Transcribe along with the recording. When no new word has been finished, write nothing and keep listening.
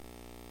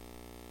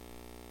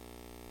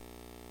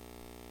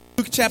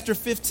Luke chapter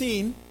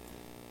 15.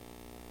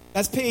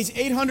 That's page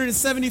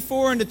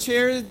 874 in the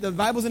chair. The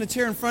Bible's in the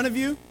chair in front of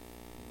you.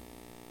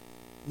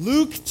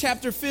 Luke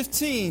chapter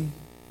 15.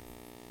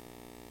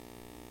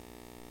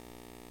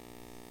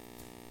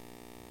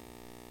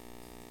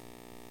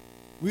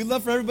 We'd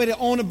love for everybody to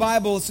own a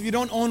Bible. So if you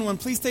don't own one,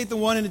 please take the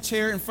one in the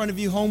chair in front of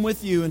you home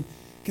with you and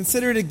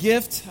consider it a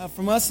gift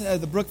from us,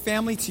 the Brook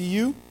family, to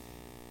you.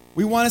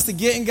 We want us to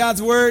get in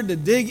God's Word, to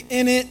dig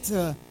in it,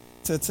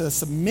 to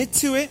submit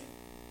to it.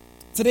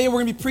 Today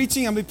we're going to be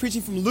preaching. I'm going to be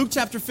preaching from Luke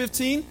chapter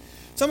 15.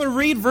 So I'm going to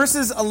read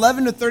verses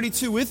 11 to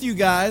 32 with you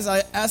guys.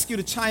 I ask you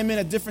to chime in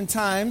at different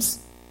times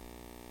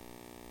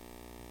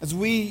as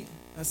we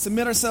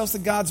submit ourselves to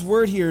God's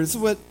Word here. This is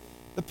what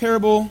the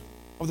parable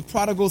of the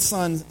Prodigal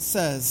Son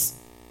says.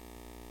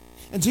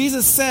 And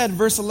Jesus said,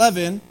 verse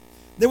 11,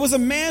 "There was a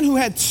man who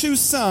had 2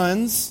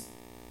 sons.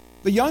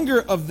 The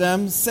younger of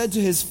them said to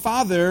his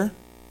father,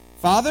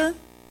 'Father,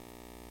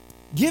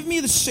 give me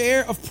the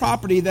share of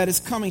property that is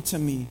coming to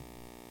me.'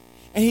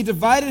 And he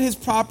divided his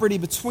property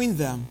between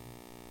them."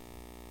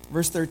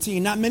 Verse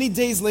 13, "Not many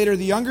days later,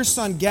 the younger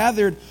son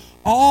gathered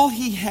all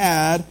he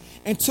had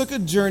and took a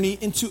journey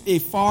into a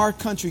far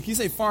country." Can you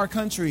say far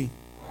country?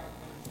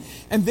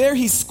 "And there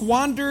he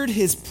squandered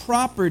his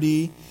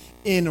property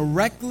in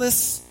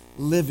reckless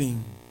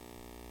living.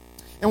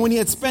 And when he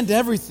had spent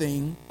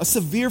everything, a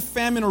severe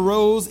famine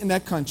arose in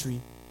that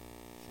country,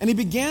 and he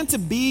began to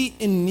be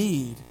in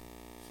need.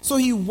 So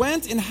he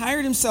went and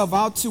hired himself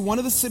out to one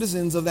of the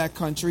citizens of that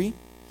country,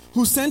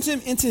 who sent him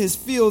into his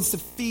fields to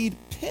feed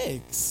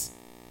pigs.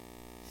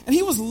 And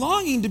he was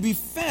longing to be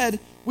fed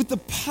with the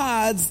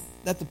pods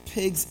that the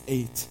pigs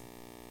ate,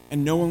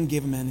 and no one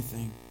gave him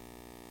anything."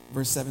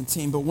 Verse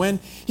 17, "But when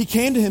he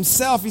came to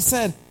himself, he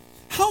said,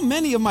 'How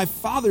many of my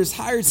father's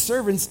hired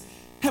servants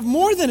have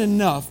more than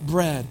enough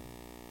bread,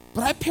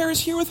 but I perish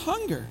here with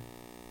hunger?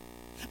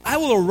 I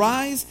will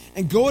arise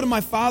and go to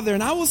my father,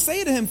 and I will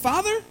say to him,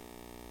 Father,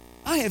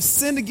 I have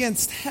sinned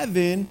against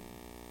heaven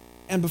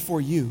and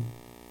before you.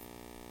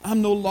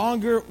 I'm no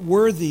longer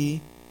worthy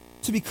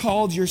to be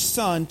called your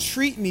son.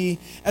 Treat me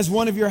as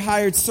one of your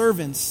hired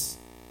servants.'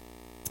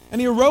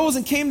 And he arose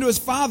and came to his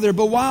father,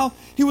 but while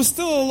he was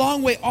still a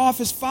long way off,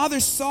 his father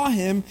saw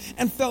him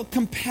and felt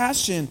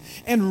compassion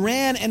and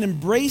ran and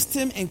embraced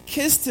him and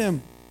kissed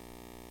him.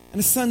 And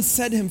the son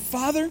said to him,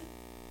 'Father,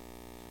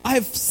 I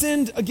have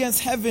sinned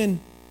against heaven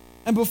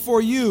and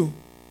before you.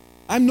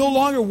 I'm no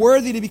longer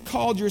worthy to be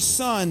called your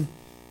son.'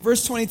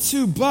 Verse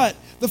 22, "But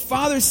the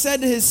father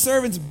said to his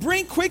servants,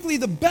 'Bring quickly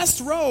the best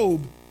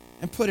robe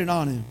and put it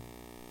on him,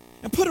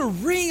 and put a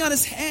ring on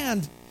his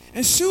hand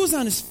and shoes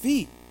on his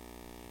feet,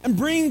 and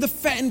bring the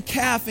fattened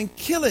calf and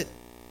kill it,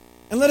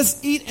 and let us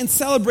eat and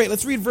celebrate.'"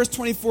 Let's read verse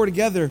 24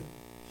 together.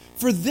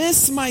 "For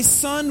this my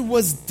son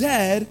was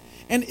dead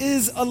and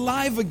is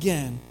alive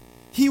again.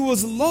 He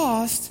was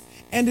lost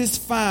and is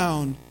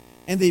found.'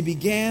 And they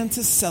began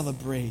to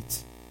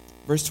celebrate."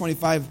 Verse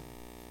 25,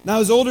 "Now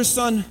his older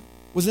son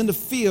was in the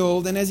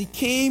field, and as he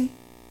came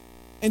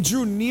and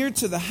drew near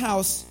to the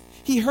house,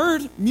 he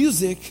heard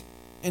music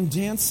and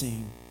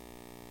dancing.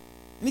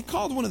 And he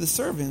called one of the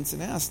servants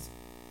and asked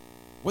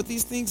what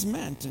these things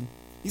meant. And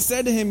he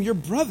said to him, 'Your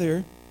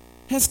brother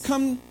has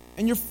come,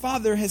 and your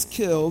father has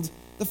killed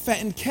the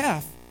fattened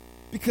calf,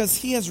 because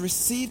he has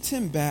received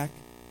him back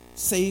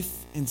safe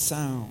and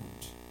sound.'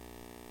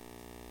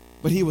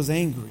 But he was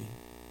angry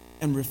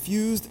and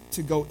refused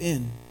to go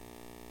in.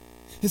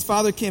 His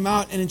father came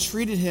out and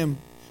entreated him,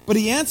 but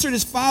he answered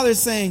his father,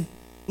 saying,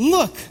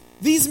 'Look,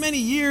 these many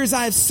years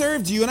I have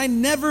served you, and I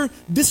never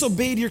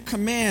disobeyed your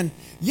command.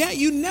 Yet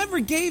you never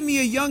gave me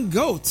a young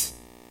goat,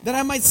 that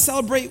I might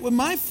celebrate with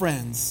my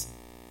friends.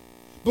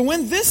 But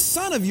when this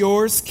son of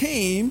yours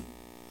came,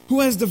 who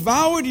has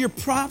devoured your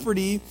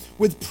property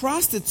with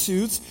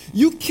prostitutes,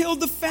 you killed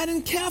the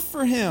fattened calf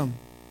for him.'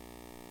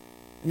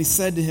 And he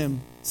said to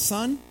him,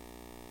 'Son,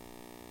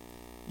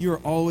 you are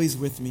always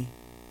with me,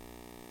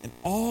 and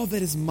all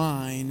that is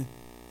mine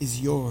is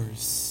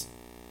yours.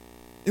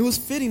 It was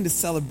fitting to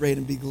celebrate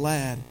and be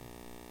glad,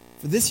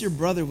 for this your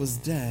brother was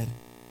dead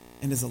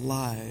and is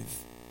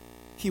alive.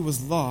 He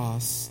was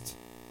lost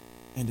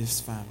and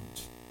is found.'"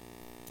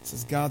 This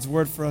is God's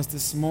word for us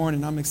this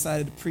morning. I'm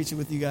excited to preach it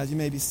with you guys. You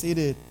may be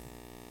seated.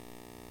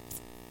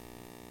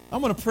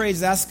 I'm going to pray,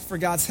 just ask for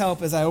God's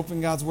help as I open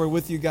God's word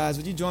with you guys.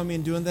 Would you join me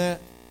in doing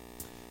that?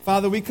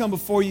 Father, we come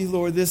before you,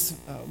 Lord, this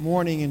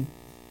morning, and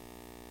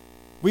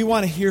we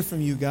want to hear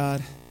from you,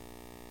 God.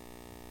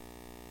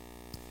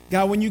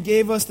 God, when you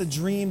gave us the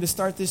dream to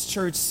start this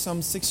church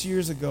some 6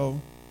 years ago,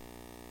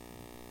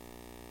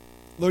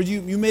 Lord,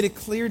 you made it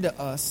clear to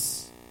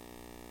us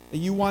that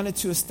you wanted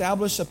to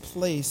establish a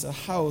place, a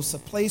house, a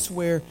place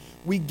where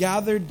we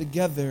gathered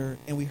together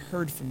and we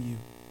heard from you.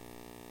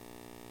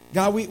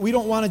 God, we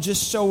don't want to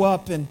just show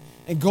up and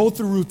go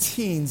through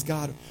routines,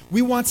 God.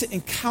 We want to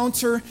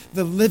encounter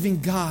the living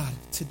God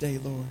today,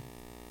 Lord.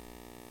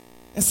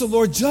 And so,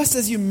 Lord, just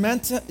as you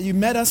met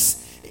us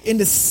in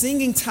the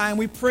singing time,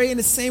 we pray in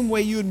the same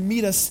way you would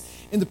meet us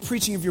in the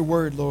preaching of your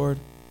word, Lord.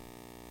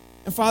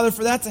 And Father,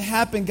 for that to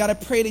happen, God, I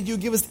pray that you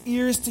give us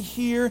ears to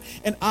hear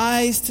and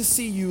eyes to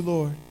see you,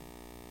 Lord.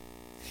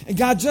 And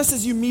God, just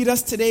as you meet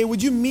us today,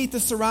 would you meet the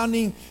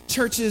surrounding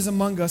churches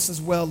among us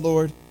as well,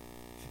 Lord?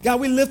 God,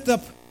 we lift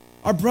up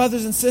our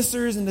brothers and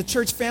sisters in the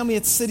church family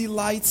at City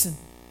Lights and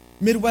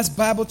Midwest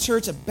Bible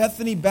Church, at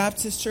Bethany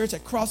Baptist Church,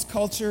 at Cross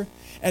Culture,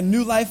 at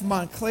New Life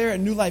Montclair, at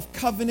New Life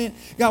Covenant.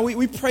 God,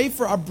 we pray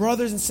for our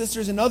brothers and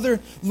sisters in other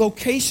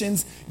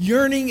locations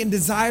yearning and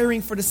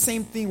desiring for the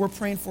same thing we're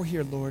praying for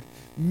here, Lord.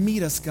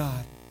 Meet us,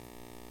 God.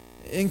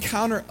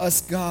 Encounter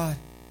us, God.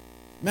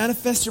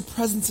 Manifest your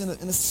presence in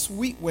a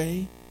sweet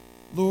way,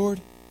 Lord,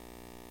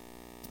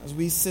 as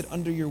we sit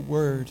under your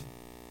word.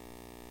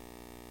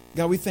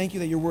 God, we thank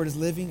you that your word is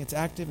living, it's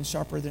active, and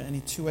sharper than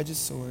any two-edged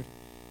sword.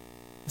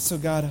 So,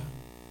 God,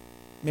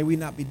 may we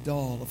not be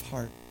dull of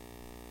heart,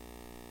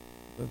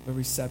 but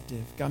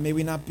receptive. God, may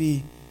we not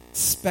be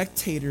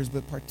spectators,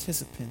 but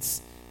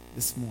participants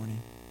this morning.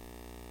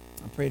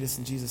 I pray this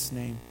in Jesus'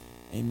 name.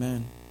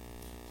 Amen.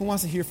 Who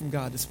wants to hear from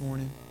God this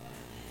morning?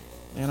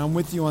 And I'm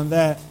with you on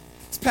that.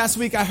 This past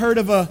week, I heard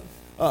of a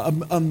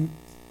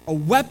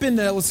weapon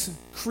that was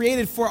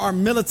created for our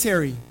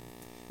military.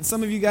 And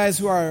some of you guys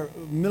who are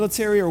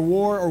military or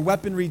war or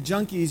weaponry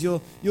junkies,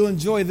 you'll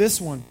enjoy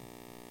this one.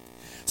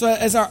 So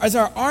as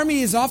our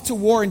army is off to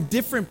war in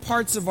different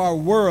parts of our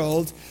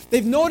world,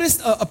 they've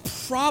noticed a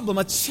problem,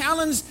 a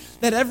challenge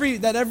that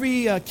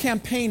every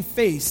campaign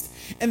faced.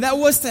 And that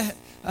was to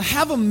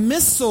have a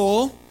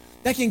missile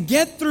that can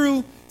get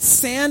through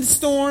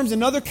sandstorms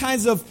and other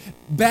kinds of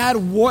bad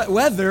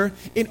weather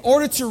in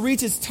order to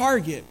reach its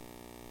target.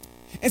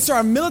 And so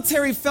our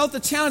military felt the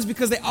challenge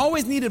because they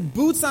always needed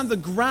boots on the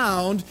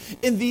ground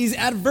in these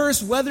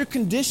adverse weather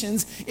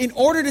conditions in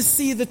order to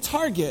see the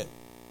target.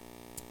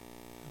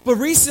 But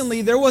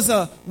recently, there was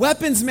a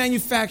weapons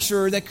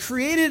manufacturer that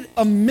created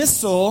a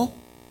missile,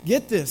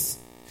 get this,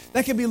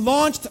 that could be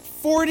launched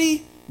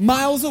 40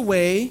 miles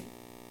away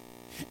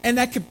and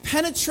that could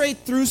penetrate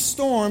through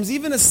storms,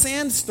 even a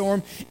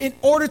sandstorm, in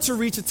order to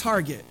reach a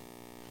target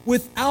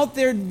without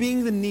there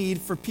being the need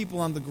for people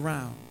on the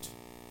ground.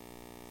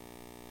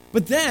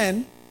 But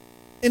then,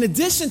 in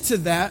addition to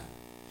that,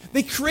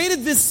 they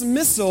created this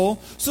missile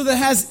so that it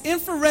has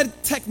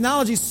infrared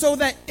technology so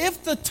that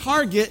if the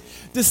target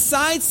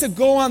decides to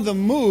go on the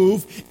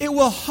move, it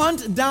will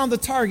hunt down the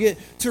target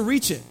to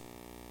reach it.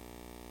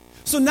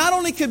 So not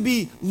only could it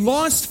be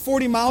launched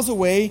 40 miles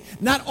away,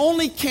 not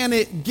only can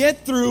it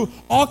get through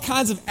all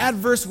kinds of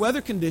adverse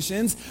weather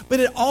conditions, but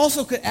it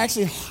also could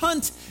actually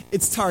hunt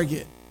its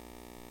target.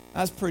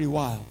 That's pretty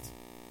wild.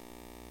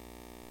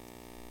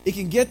 It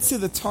can get to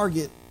the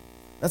target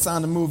that's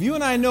on the move. You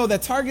and I know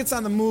that targets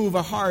on the move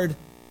are hard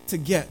to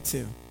get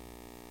to.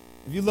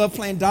 If you love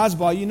playing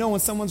dodgeball, you know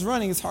when someone's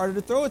running, it's harder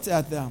to throw it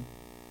at them.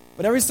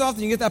 But every so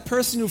often you get that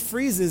person who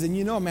freezes and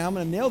you know, man, I'm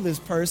going to nail this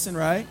person,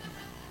 right?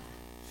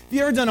 If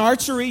you ever done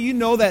archery, you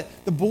know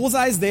that the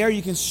bullseye's there,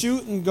 you can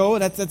shoot and go,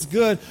 that's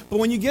good. But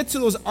when you get to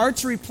those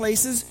archery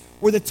places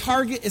where the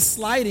target is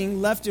sliding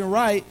left and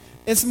right,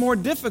 it's more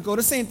difficult.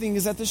 The same thing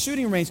is at the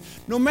shooting range.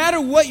 No matter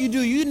what you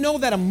do, you know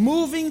that a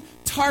moving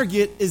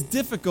target is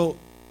difficult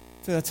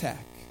to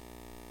attack.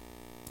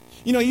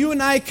 You know, you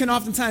and I can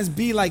oftentimes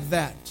be like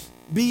that.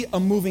 Be a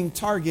moving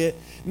target,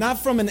 not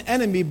from an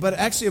enemy, but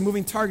actually a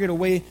moving target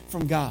away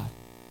from God.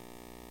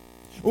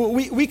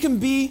 We can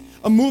be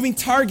a moving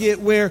target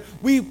where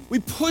we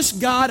push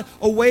God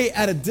away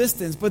at a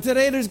distance. But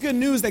today there's good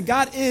news that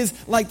God is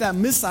like that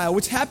missile,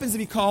 which happens to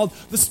be called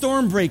the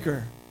storm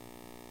breaker.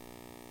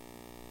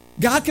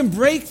 God can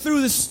break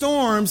through the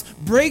storms,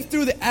 break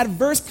through the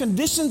adverse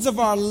conditions of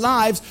our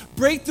lives,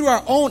 break through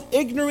our own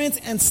ignorance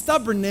and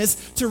stubbornness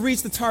to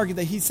reach the target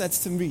that he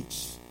sets to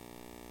reach.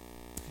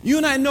 You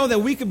and I know that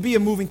we could be a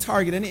moving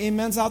target. Any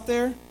amens out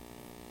there?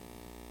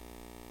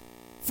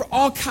 For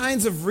all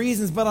kinds of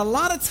reasons, but a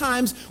lot of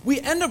times we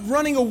end up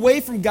running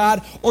away from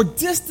God or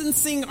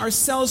distancing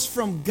ourselves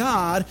from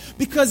God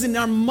because in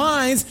our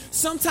minds,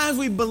 sometimes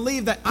we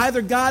believe that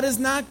either God is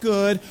not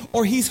good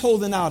or he's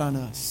holding out on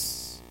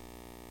us.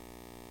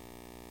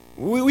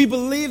 We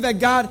believe that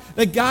God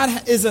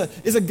is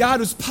a God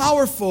who's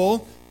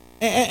powerful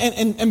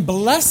and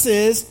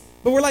blesses,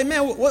 but we're like,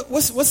 man,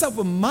 what's up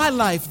with my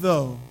life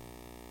though?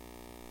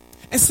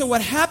 And so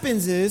what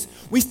happens is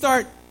we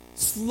start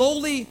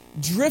slowly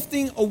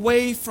drifting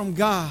away from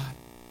God.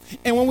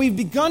 And when we've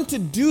begun to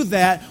do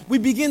that, we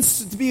begin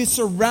to be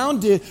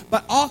surrounded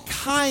by all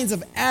kinds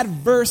of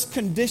adverse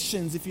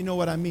conditions, if you know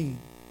what I mean.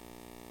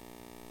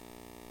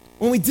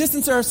 When we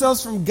distance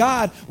ourselves from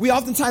God, we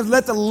oftentimes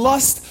let the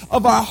lust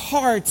of our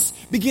hearts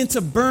begin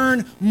to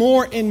burn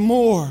more and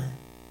more.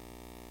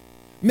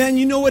 Man,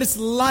 you know what it's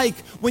like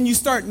when you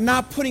start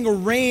not putting a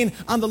rein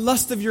on the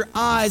lust of your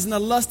eyes and the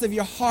lust of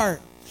your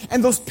heart.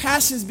 And those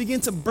passions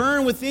begin to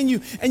burn within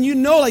you. And you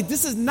know, like,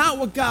 this is not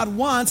what God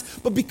wants.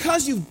 But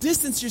because you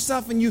distance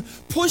yourself and you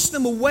push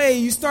them away,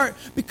 you start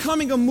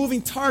becoming a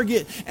moving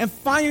target and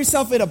find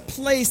yourself in a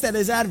place that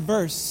is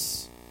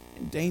adverse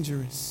and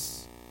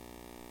dangerous.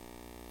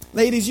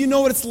 Ladies, you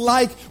know what it's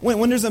like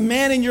when there's a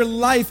man in your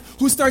life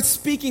who starts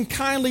speaking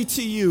kindly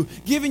to you,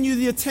 giving you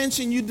the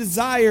attention you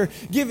desire,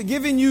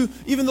 giving you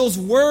even those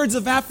words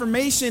of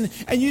affirmation,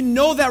 and you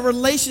know that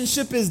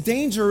relationship is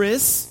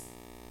dangerous.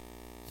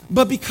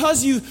 But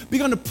because you've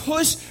begun to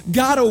push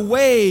God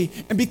away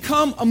and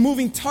become a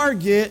moving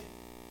target,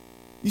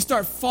 you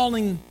start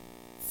falling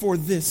for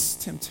this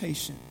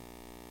temptation.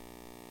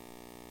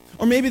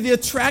 Or maybe the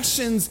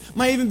attractions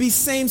might even be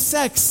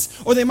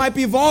same-sex, or they might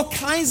be of all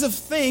kinds of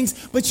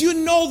things, but you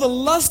know the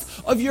lust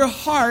of your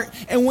heart,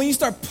 and when you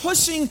start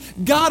pushing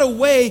God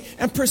away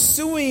and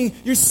pursuing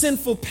your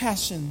sinful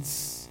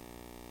passions.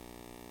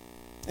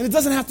 And it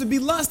doesn't have to be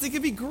lust, it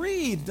could be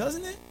greed,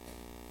 doesn't it?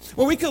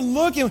 Where we could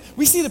look and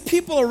we see the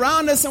people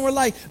around us and we're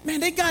like, man,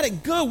 they got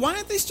it good. Why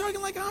aren't they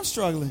struggling like I'm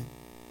struggling?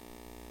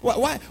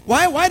 Why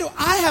do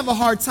I have a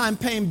hard time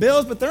paying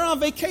bills, but they're on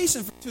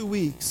vacation for 2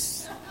 weeks?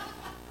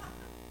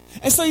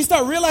 And so you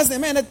start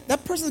realizing, man,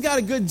 that person's got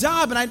a good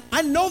job, and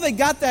I know they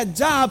got that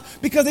job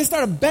because they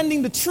started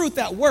bending the truth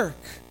at work.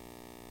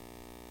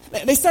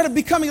 They started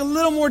becoming a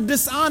little more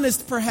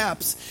dishonest,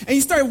 perhaps. And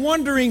you start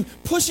wondering,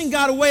 pushing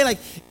God away, like,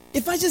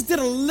 if I just did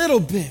a little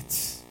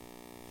bit,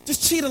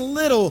 just cheat a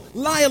little,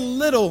 lie a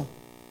little,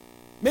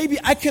 maybe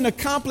I can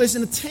accomplish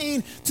and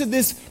attain to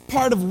this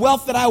part of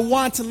wealth that I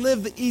want, to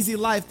live the easy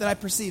life that I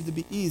perceive to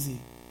be easy.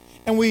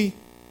 And we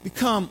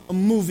become a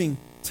moving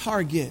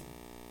target.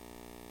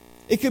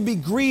 It could be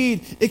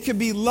greed. It could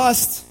be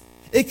lust.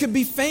 It could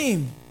be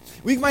fame.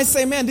 We might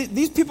say, man,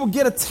 these people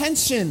get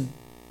attention.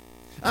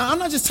 I'm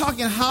not just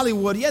talking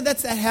Hollywood. Yeah, that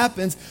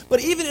happens.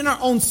 But even in our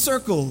own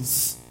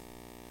circles,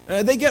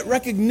 they get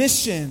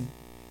recognition.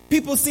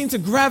 People seem to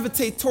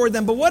gravitate toward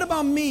them. But what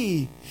about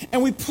me?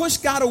 And we push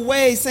God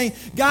away, saying,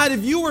 God,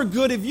 if you were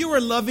good, if you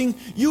were loving,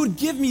 you would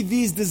give me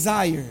these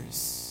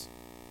desires.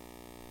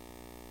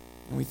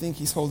 And we think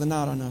he's holding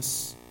out on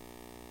us.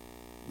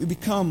 We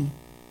become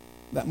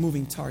that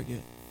moving target,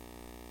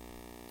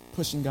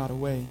 pushing God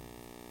away.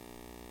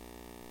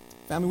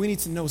 Family, we need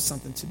to know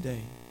something today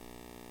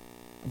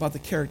about the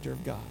character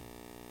of God.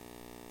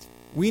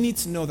 We need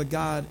to know that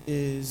God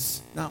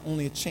is not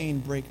only a chain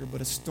breaker,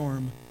 but a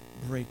storm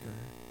breaker.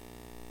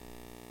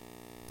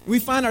 We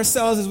find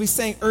ourselves, as we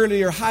sang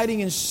earlier, hiding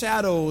in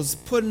shadows,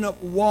 putting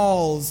up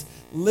walls,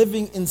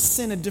 living in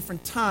sin at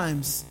different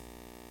times.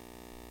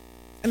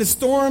 And the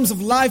storms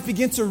of life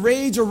begin to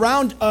rage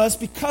around us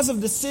because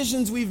of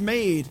decisions we've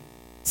made.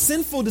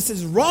 Sinful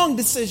decisions, wrong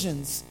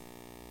decisions.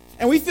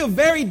 And we feel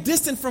very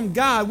distant from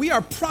God. We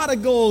are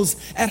prodigals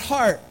at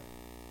heart.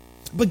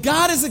 But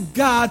God is a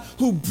God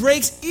who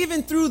breaks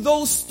even through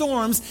those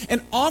storms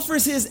and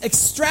offers his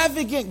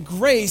extravagant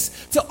grace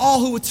to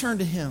all who would turn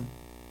to him.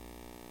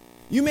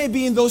 You may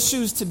be in those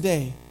shoes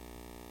today,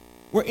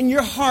 where in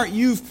your heart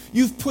you've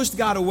pushed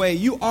God away.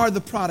 You are the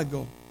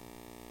prodigal.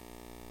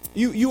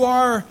 You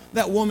are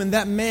that woman,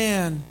 that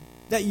man,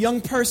 that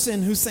young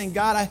person who's saying,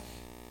 God,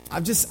 I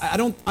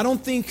don't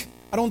think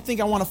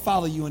I want to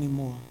follow you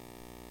anymore.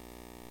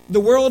 The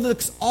world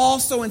looks all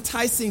so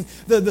enticing.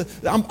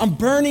 I'm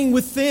burning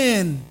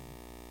within.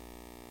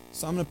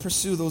 So I'm going to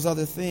pursue those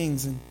other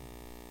things. And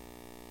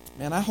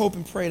man, I hope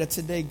and pray that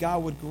today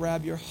God would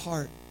grab your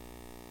heart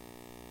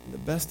in the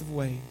best of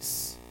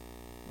ways,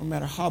 no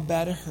matter how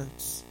bad it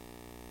hurts,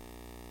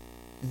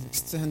 and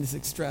extend this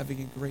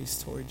extravagant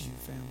grace towards you,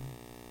 family.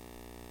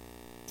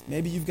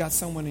 Maybe you've got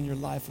someone in your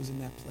life who's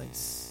in that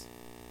place.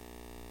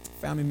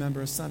 Family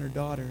member, a son or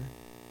daughter,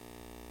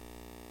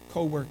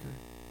 co-worker,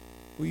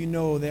 who you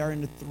know they are in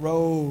the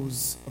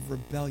throes of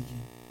rebellion.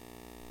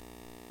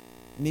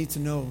 They need to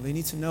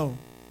know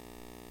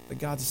that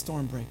God's a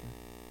storm breaker.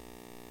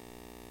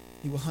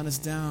 He will hunt us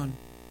down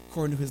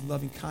according to his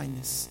loving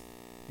kindness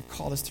and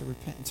call us to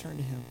repent and turn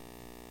to him.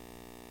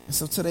 And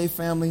so today,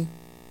 family,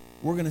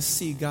 we're going to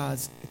see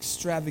God's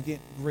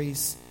extravagant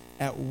grace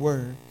at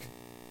work.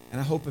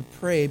 And I hope and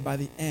pray by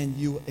the end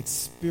you will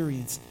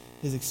experience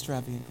his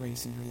extravagant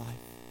grace in your life.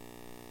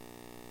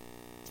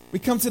 We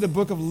come to the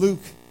book of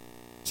Luke,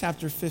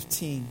 chapter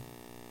 15.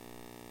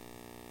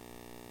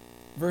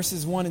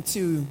 Verses 1 and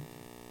 2.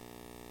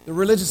 The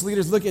religious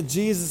leaders look at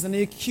Jesus and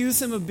they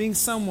accuse him of being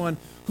someone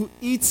who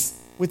eats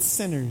with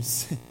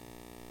sinners.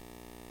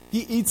 He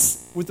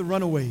eats with the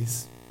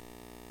runaways.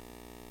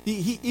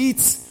 He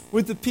eats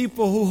with the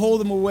people who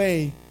hold him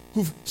away,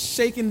 who've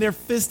shaken their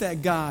fist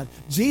at God.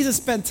 Jesus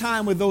spent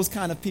time with those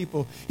kind of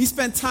people. He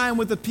spent time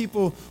with the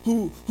people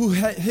who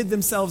hid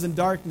themselves in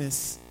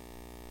darkness.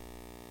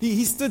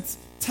 He stood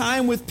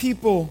time with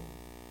people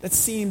that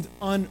seemed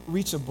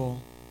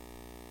unreachable.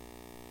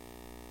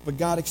 But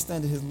God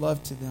extended his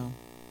love to them.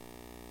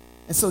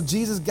 And so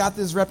Jesus got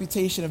this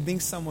reputation of being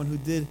someone who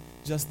did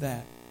just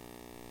that.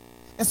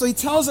 And so he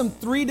tells them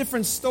 3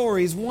 different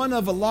stories, one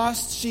of a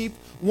lost sheep,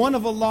 one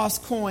of a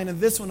lost coin, and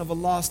this one of a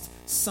lost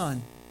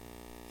son.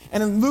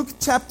 And in Luke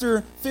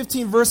chapter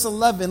 15, verse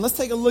 11, let's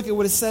take a look at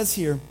what it says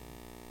here.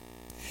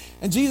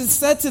 And Jesus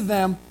said to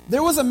them,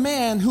 there was a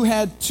man who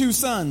had 2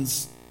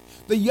 sons.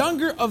 The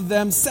younger of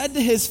them said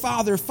to his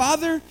father,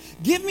 Father,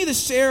 give me the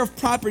share of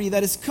property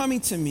that is coming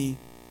to me.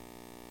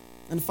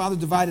 And the father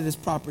divided his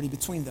property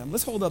between them.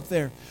 Let's hold up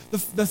there.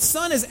 The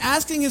son is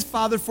asking his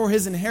father for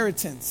his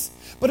inheritance.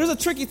 But there's a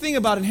tricky thing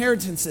about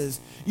inheritances.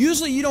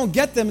 Usually you don't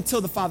get them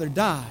until the father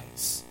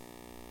dies.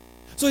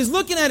 So he's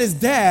looking at his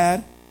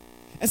dad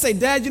and say,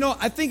 Dad,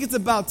 I think it's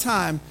about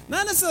time,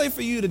 not necessarily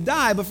for you to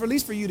die, but at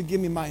least for you to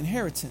give me my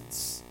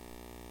inheritance.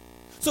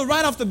 So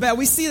right off the bat,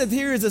 we see that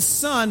here is a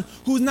son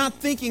who's not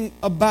thinking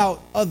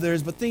about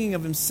others, but thinking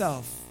of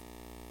himself.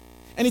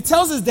 And he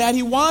tells his dad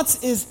he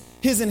wants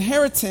his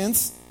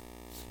inheritance,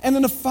 and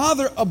then the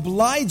father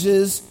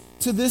obliges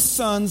to this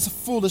son's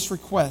foolish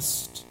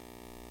request.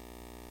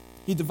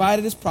 He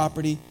divided his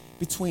property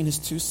between his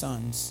two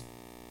sons.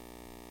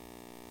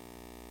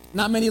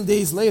 Not many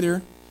days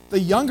later, the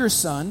younger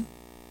son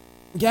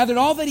gathered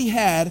all that he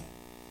had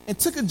and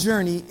took a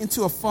journey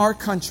into a far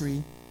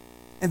country,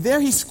 and there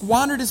he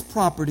squandered his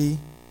property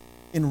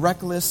in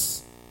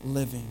reckless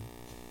living.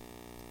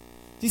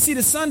 You see,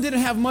 the son didn't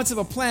have much of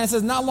a plan. It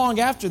says not long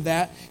after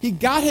that, he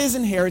got his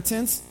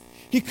inheritance.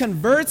 He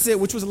converts it,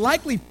 which was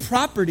likely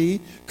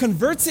property,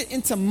 converts it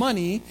into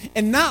money,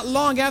 and not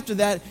long after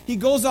that, he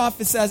goes off,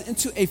 it says,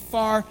 into a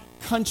far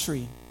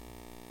country,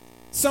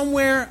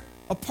 somewhere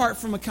apart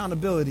from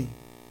accountability,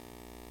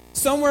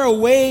 somewhere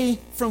away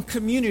from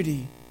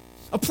community,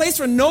 a place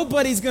where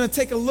nobody's going to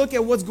take a look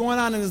at what's going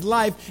on in his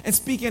life and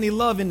speak any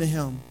love into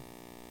him.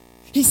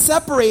 He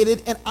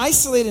separated and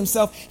isolated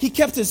himself. He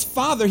kept his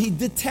father. He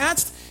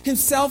detached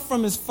himself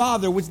from his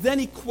father, which then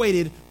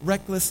equated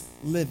reckless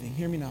living.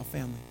 Hear me now,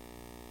 family.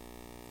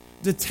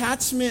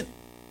 Detachment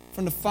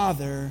from the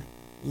father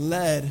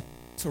led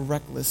to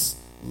reckless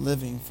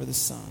living for the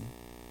son.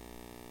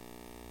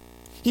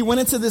 He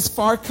went into this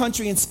far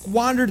country and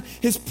squandered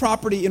his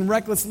property in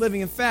reckless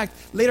living. In fact,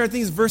 later I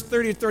think it's verse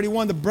 30 or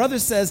 31, the brother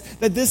says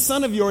that this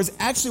son of yours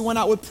actually went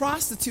out with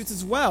prostitutes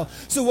as well.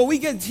 So what we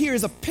get here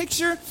is a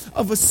picture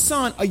of a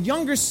son, a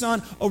younger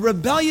son, a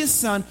rebellious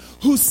son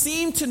who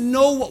seemed to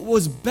know what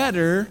was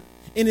better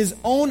in his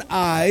own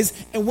eyes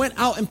and went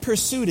out and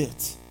pursued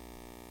it.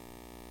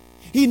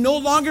 He no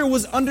longer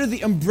was under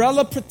the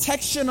umbrella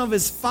protection of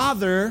his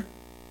father,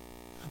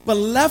 but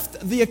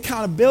left the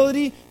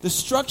accountability, the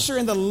structure,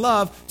 and the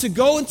love to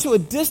go into a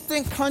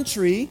distant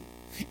country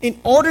in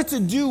order to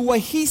do what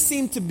he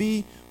seemed to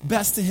be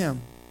best to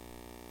him.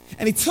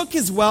 And he took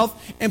his wealth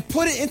and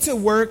put it into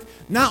work,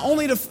 not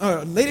only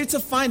to later to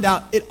find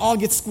out it all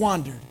gets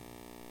squandered.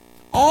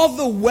 All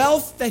the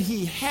wealth that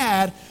he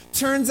had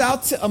turns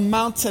out to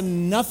amount to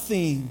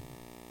nothing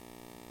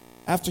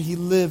after he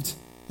lived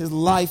his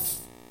life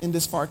in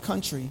this far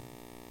country.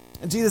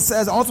 And Jesus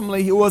says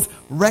ultimately it was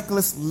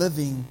reckless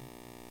living.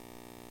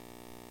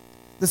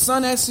 The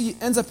son actually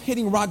ends up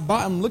hitting rock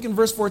bottom. Look in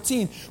verse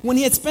 14. When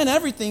he had spent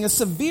everything, a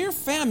severe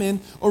famine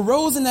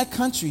arose in that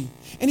country,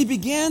 and he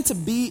began to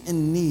be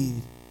in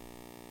need.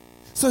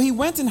 So he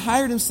went and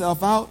hired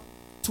himself out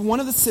to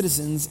one of the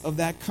citizens of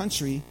that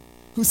country,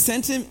 who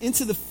sent him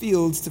into the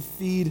fields to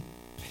feed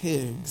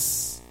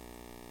pigs.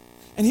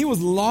 And he was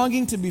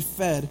longing to be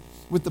fed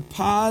with the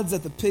pods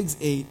that the pigs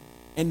ate,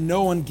 and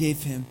no one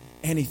gave him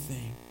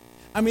anything.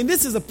 I mean,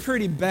 this is a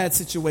pretty bad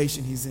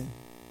situation he's in.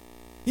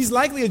 He's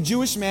likely a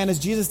Jewish man, as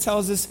Jesus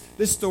tells us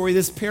this story,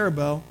 this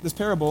parable.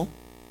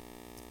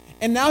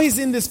 And now he's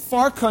in this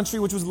far country,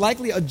 which was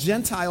likely a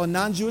Gentile, a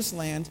non-Jewish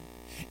land.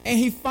 And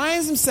he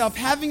finds himself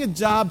having a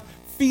job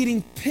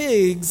feeding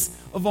pigs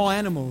of all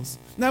animals.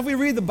 Now, if we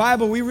read the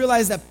Bible, we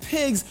realize that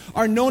pigs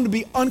are known to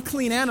be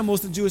unclean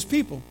animals to Jewish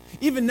people.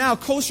 Even now,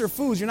 kosher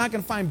foods, you're not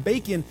going to find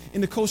bacon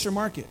in the kosher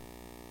market.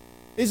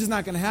 It's just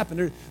not going to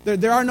happen.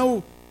 There are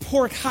no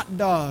pork hot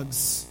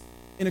dogs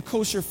in a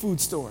kosher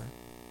food store,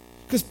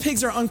 because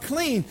pigs are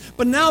unclean.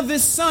 But now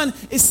this son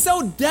is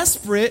so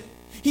desperate,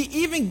 he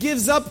even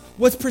gives up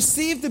what's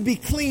perceived to be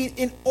clean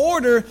in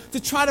order to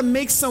try to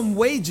make some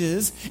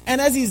wages.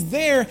 And as he's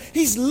there,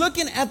 he's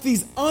looking at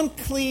these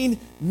unclean,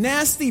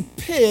 nasty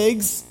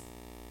pigs,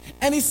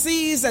 and he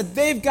sees that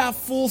they've got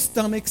full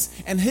stomachs,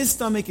 and his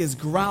stomach is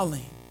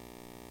growling.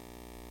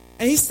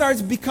 And he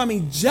starts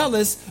becoming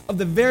jealous of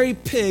the very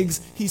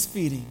pigs he's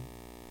feeding.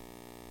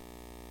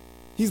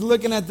 He's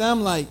looking at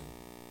them like,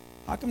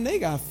 how come they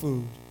got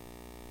food?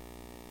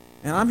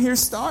 And I'm here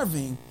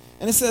starving.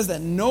 And it says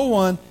that no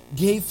one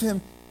gave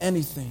him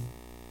anything.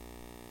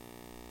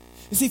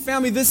 You see,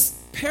 family, this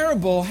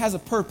parable has a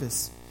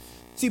purpose.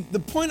 See,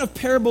 the point of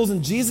parables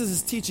in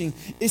Jesus' teaching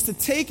is to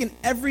take an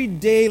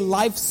everyday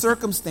life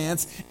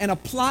circumstance and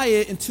apply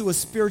it into a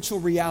spiritual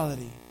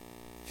reality.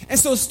 And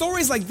so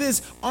stories like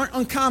this aren't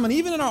uncommon.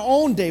 Even in our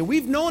own day,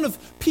 we've known of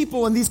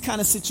people in these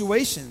kind of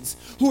situations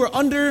who are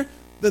under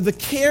the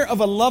care of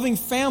a loving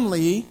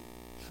family,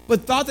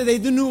 but thought that they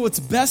knew what's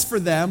best for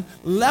them,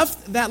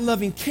 left that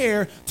loving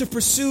care to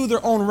pursue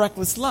their own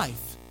reckless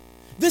life.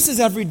 This is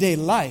everyday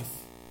life.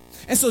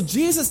 And so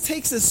Jesus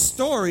takes this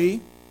story,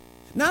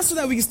 not so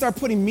that we can start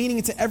putting meaning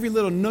into every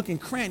little nook and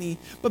cranny,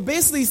 but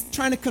basically he's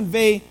trying to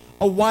convey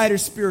a wider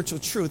spiritual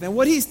truth. And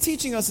what he's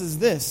teaching us is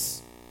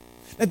this,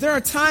 that there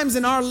are times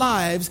in our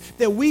lives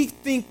that we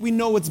think we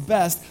know what's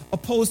best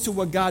opposed to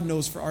what God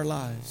knows for our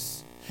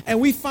lives. and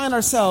we find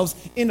ourselves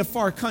in the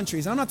far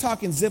countries. I'm not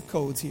talking zip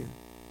codes here.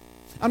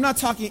 I'm not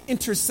talking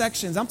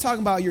intersections. I'm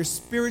talking about your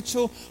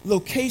spiritual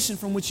location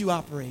from which you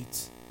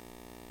operate.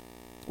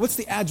 What's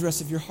the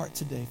address of your heart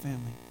today,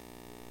 family?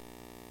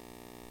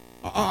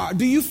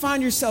 Do you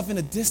find yourself in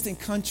a distant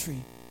country?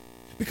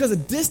 Because a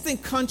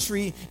distant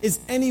country is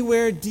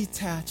anywhere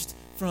detached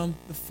from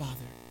the Father.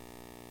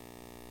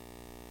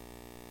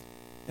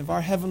 If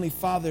our Heavenly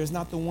Father is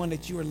not the one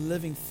that you are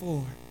living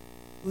for,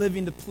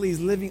 living to please,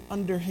 living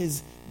under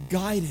His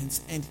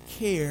guidance and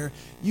care,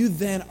 you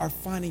then are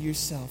finding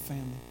yourself,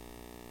 family,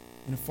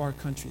 in a far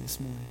country this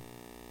morning.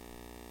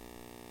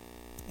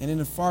 And in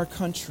a far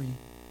country,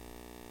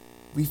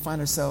 we find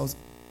ourselves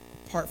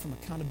apart from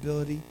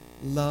accountability,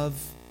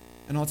 love,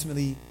 and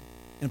ultimately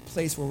in a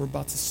place where we're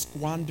about to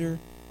squander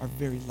our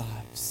very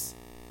lives.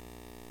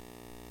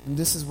 And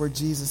this is where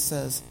Jesus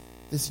says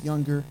this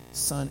younger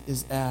son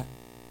is at.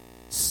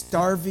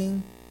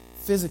 Starving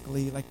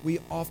physically, like we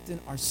often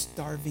are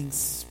starving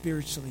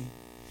spiritually,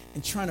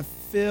 and trying to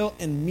fill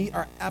and meet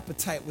our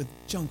appetite with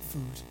junk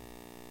food,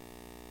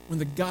 when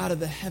the God of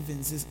the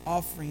heavens is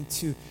offering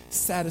to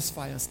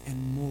satisfy us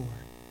and more.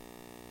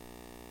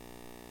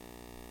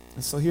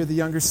 And so here the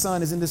younger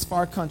son is in this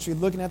far country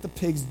looking at the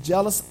pigs,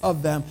 jealous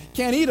of them,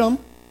 can't eat them,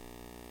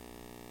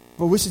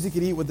 but wishes he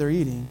could eat what they're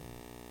eating.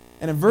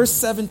 And in verse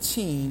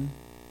 17,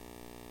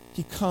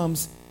 he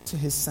comes to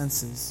his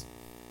senses.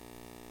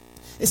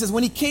 It says,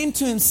 when he came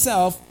to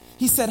himself,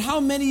 he said, how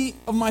many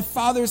of my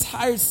father's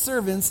hired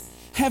servants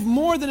have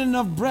more than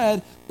enough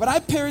bread, but I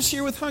perish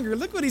here with hunger?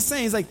 Look what he's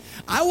saying. He's like,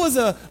 I was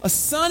a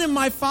son in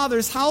my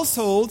father's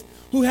household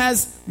who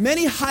has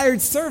many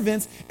hired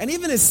servants, and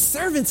even his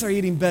servants are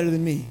eating better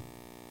than me.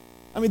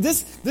 I mean,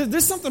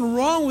 there's something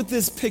wrong with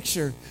this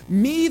picture.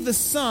 Me, the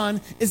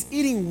son, is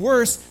eating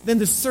worse than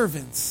the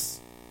servants.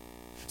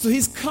 So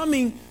he's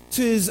coming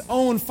to his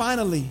own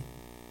finally.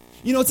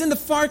 You know, it's in the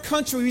far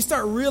country we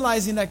start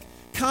realizing that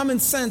common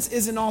sense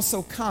isn't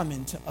also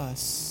common to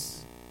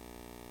us.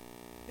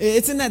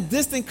 It's in that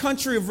distant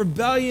country of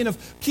rebellion, of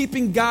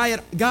keeping God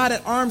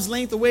at arm's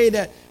length away,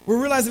 that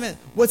we're realizing that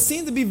what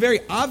seemed to be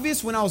very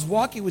obvious when I was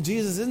walking with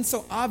Jesus isn't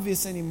so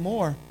obvious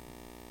anymore.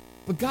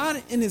 But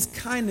God, in His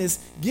kindness,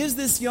 gives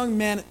this young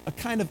man a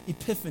kind of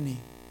epiphany,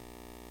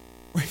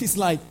 where he's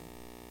like,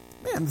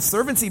 man, the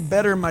servants eat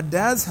better in my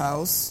dad's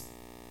house.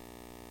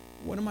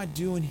 What am I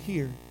doing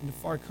here in the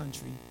far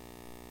country?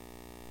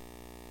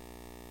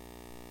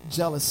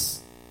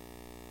 Jealous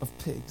of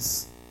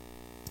pigs.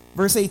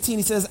 Verse 18,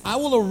 he says, I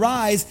will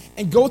arise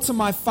and go to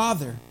my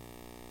father.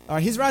 All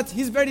right, he's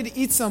ready to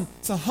eat some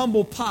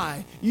humble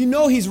pie. You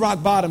know he's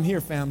rock bottom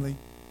here, family.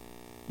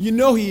 You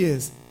know he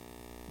is.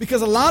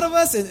 Because a lot of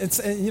us,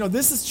 and you know,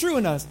 this is true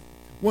in us,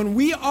 when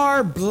we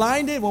are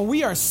blinded, when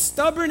we are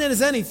stubborn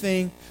as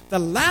anything, the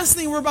last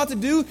thing we're about to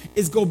do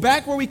is go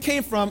back where we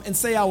came from and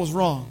say I was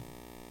wrong.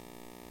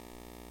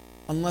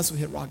 Unless we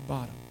hit rock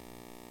bottom.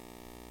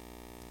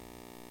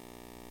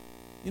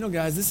 You know,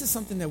 guys, this is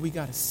something that we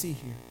got to see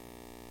here.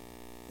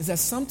 Is that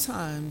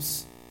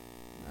sometimes,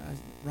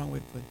 wrong way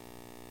to put it.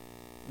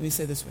 Let me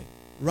say it this way.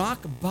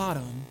 Rock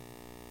bottom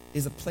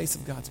is a place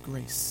of God's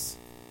grace.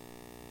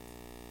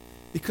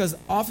 Because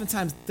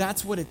oftentimes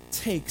that's what it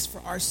takes for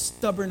our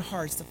stubborn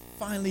hearts to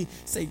finally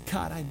say,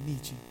 God, I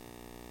need you.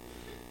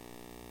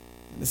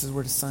 And this is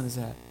where the son is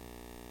at.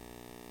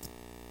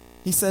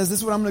 He says, this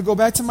is what I'm going to go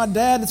back to my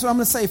dad. This is what I'm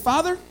going to say.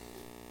 Father,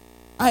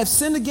 I have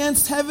sinned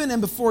against heaven and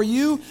before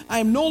you. I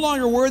am no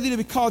longer worthy to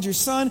be called your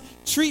son.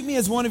 Treat me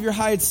as one of your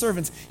hired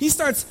servants. He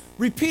starts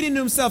repeating to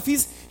himself.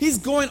 He's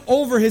going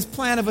over his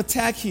plan of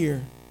attack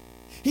here.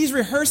 He's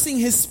rehearsing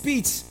his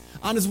speech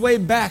on his way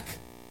back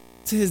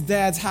to his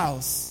dad's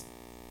house.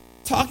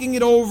 Talking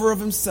it over of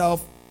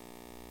himself.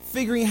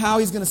 Figuring how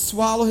he's going to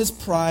swallow his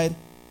pride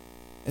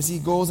as he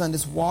goes on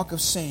this walk of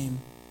shame.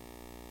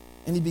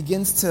 And he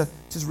begins to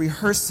just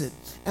rehearse it.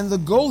 And the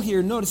goal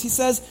here, notice, he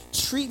says,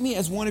 treat me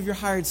as one of your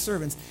hired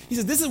servants. He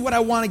says, this is what I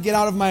want to get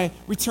out of my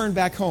return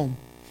back home.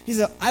 He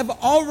said, I've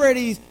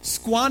already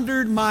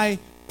squandered my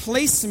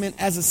placement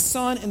as a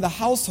son in the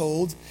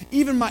household.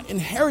 Even my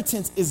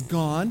inheritance is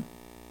gone.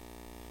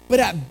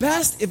 But at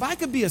best, if I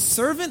could be a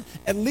servant,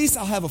 at least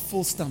I'll have a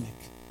full stomach.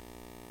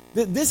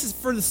 This is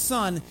for the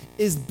son,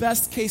 is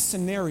best case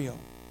scenario.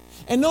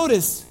 And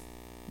notice,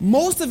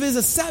 most of his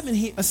assessment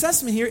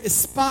here is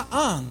spot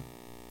on.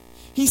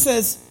 He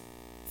says,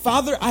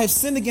 Father, I have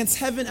sinned against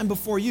heaven and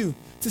before you.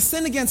 To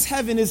sin against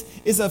heaven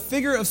is a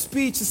figure of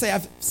speech to say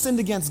I've sinned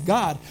against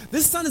God.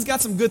 This son has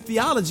got some good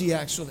theology,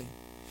 actually.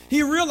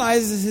 He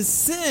realizes his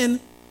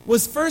sin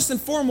was first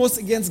and foremost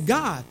against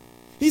God.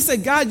 He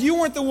said, God, you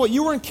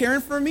weren't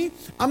caring for me.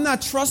 I'm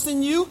not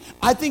trusting you.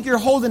 I think you're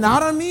holding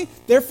out on me.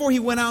 Therefore, he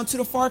went out to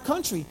the far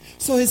country.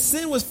 So his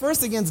sin was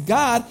first against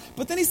God,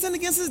 but then he sinned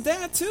against his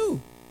dad too.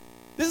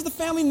 This is the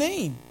family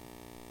name.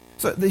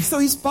 So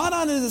he's spot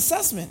on in his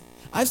assessment.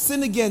 I've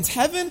sinned against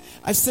heaven,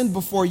 I've sinned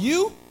before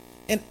you,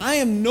 and I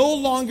am no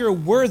longer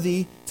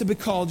worthy to be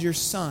called your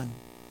son.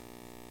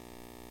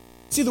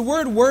 See, the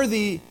word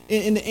worthy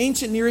in the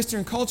ancient Near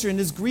Eastern culture, in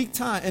this Greek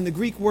time, in the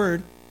Greek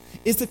word,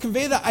 is to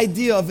convey the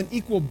idea of an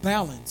equal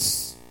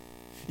balance.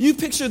 You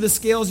picture the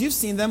scales, you've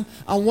seen them.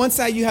 On one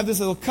side, you have this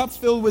little cup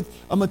filled with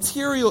a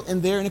material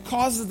in there, and it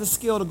causes the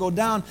scale to go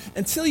down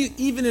until you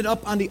even it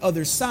up on the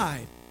other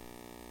side.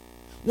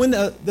 When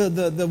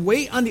the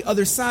weight on the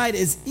other side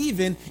is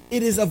even,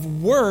 it is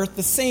of worth,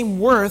 the same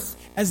worth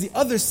as the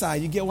other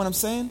side. You get what I'm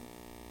saying?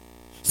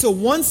 So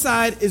one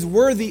side is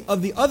worthy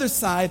of the other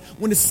side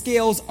when the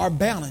scales are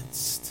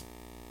balanced.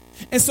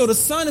 And so the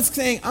son is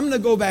saying, I'm going to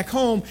go back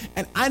home,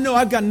 and I know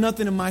I've got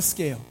nothing in my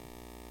scale.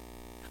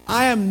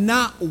 I am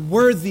not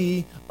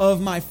worthy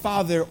of my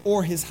father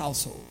or his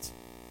household.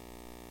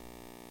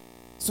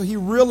 So he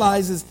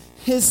realizes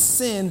his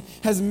sin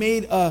has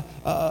made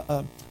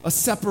a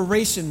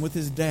separation with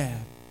his dad.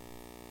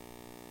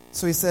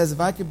 So he says, if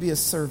I could be a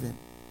servant,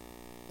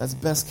 that's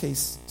best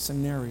case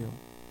scenario.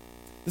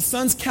 The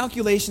son's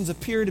calculations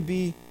appear to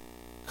be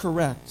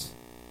correct.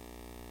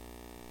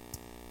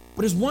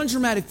 But there's one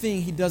dramatic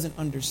thing he doesn't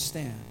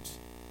understand.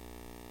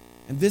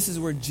 And this is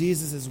where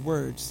Jesus'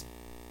 words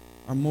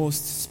are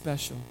most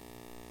special.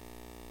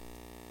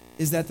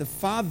 Is that the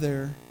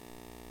Father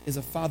is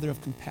a Father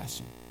of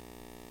compassion.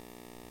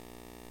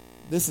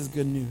 This is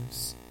good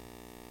news.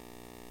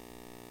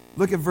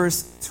 Look at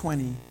verse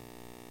 20.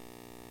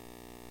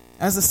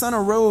 As the son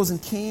arose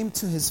and came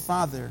to his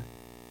father,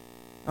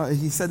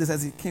 he said this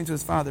as he came to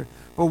his father,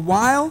 but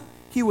while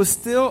he was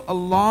still a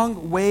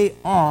long way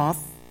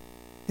off,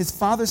 his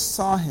father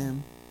saw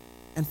him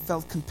and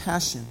felt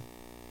compassion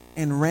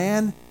and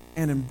ran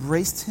and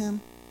embraced him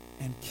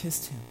and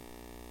kissed him.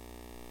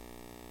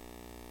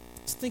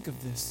 Let's think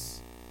of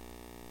this.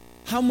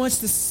 How much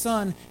the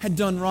son had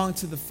done wrong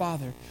to the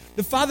father.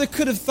 The father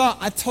could have thought,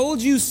 I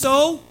told you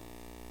so.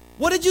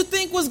 What did you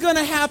think was going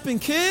to happen,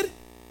 kid?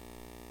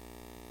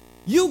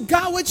 You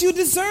got what you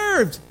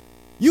deserved.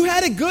 You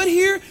had it good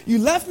here. You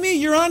left me.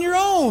 You're on your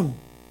own.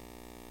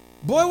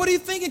 Boy, what are you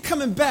thinking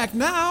coming back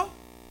now?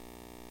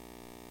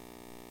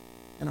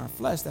 In our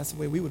flesh, that's the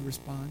way we would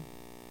respond.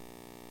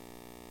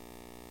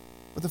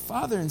 But the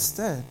father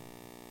instead,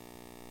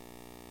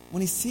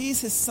 when he sees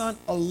his son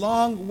a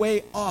long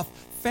way off,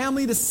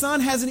 family, the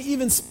son hasn't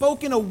even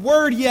spoken a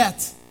word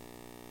yet.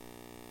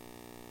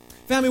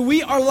 Family,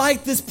 we are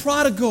like this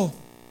prodigal.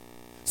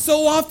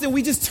 So often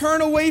we just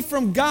turn away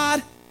from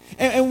God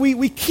and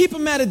we keep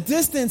him at a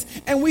distance,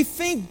 and we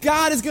think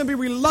God is going to be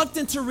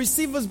reluctant to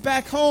receive us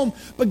back home.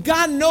 But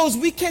God knows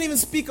we can't even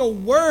speak a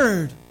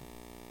word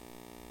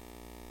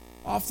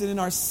often in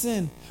our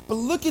sin. But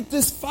look at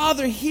this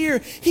father here.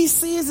 He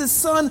sees his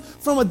son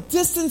from a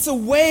distance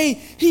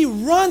away. He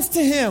runs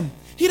to him.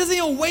 He doesn't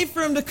even wait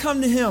for him to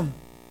come to him.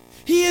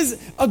 He is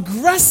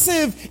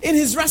aggressive in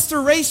his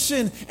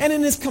restoration and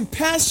in his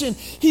compassion.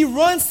 He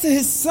runs to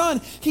his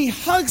son. He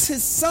hugs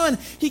his son.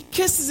 He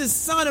kisses his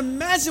son.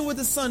 Imagine what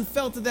the son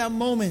felt at that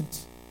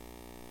moment.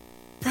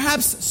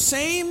 Perhaps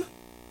shame.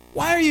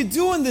 Why are you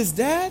doing this,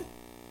 Dad?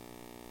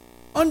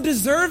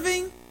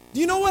 Undeserving?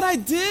 Do you know what I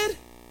did?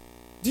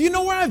 Do you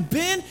know where I've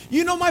been?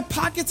 You know my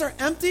pockets are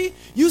empty?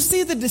 You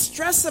see the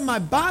distress of my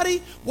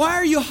body? Why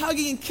are you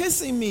hugging and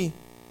kissing me?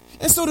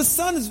 And so the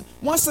son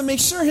wants to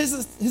make sure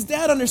his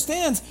dad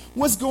understands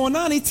what's going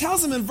on. He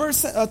tells him in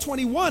verse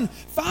 21,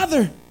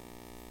 Father,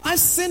 I've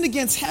sinned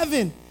against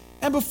heaven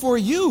and before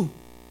you.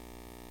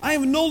 I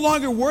am no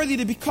longer worthy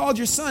to be called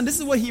your son. This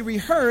is what he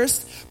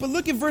rehearsed. But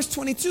look at verse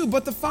 22.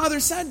 But the father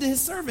said to his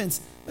servants,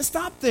 let's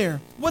stop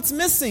there. What's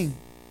missing?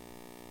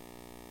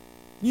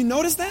 You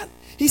notice that?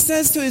 He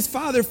says to his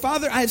father,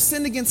 Father, I have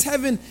sinned against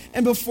heaven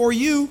and before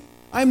you.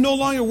 I am no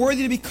longer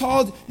worthy to be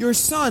called your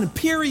son,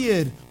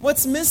 period.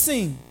 What's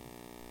missing?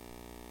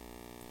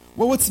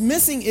 Well, what's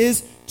missing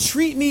is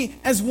treat me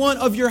as one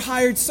of your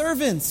hired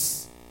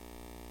servants.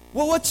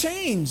 Well, what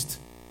changed?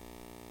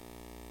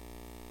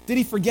 Did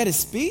he forget his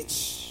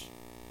speech?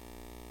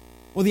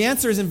 Well, the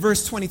answer is in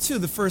verse 22,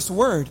 the first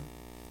word.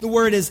 The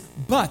word is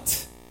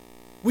but,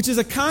 which is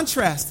a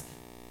contrast.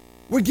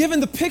 We're given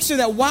the picture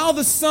that while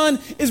the son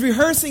is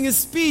rehearsing his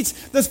speech,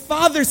 the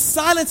father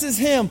silences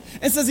him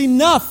and says,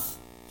 enough.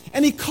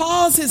 And he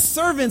calls his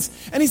servants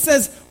and he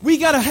says, we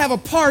got to have a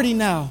party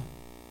now.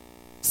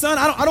 Son,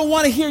 I don't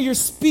want to hear your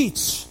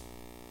speech.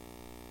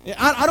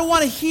 I don't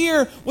want to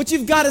hear what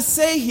you've got to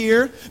say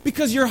here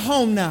because you're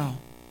home now.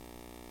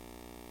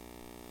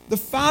 The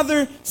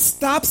father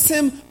stops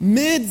him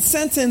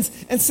mid-sentence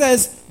and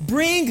says,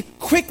 bring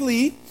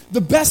quickly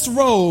the best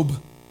robe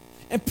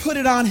and put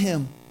it on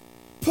him.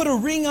 Put a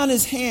ring on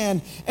his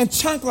hand and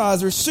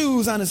chanclas or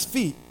shoes on his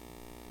feet.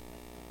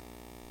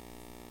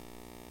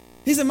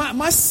 He said,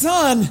 my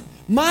son,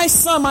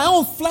 my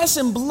own flesh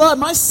and blood,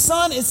 my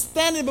son is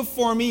standing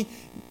before me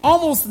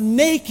almost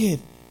naked.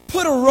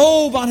 Put a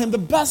robe on him, the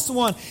best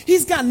one.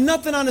 He's got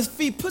nothing on his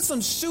feet. Put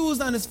some shoes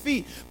on his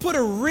feet. Put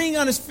a ring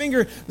on his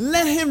finger.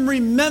 Let him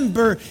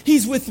remember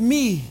he's with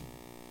me.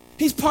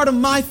 He's part of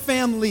my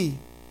family.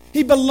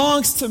 He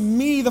belongs to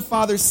me, the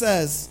father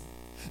says.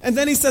 And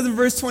then he says in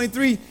verse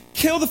 23,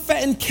 kill the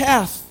fattened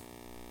calf.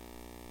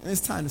 And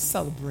it's time to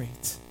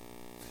celebrate.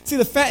 See,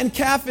 the fattened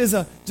calf is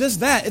just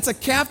that. It's a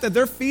calf that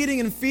they're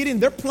feeding and feeding.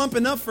 They're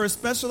plumping up for a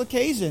special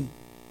occasion.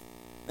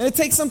 And it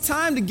takes some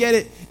time to get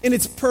it in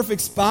its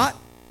perfect spot.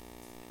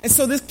 And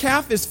so this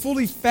calf is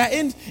fully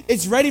fattened.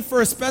 It's ready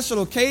for a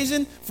special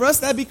occasion. For us,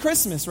 that'd be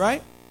Christmas,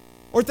 right?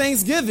 Or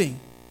Thanksgiving.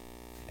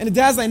 And the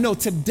dad's like, no,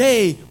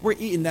 today we're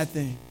eating that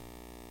thing.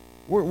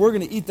 We're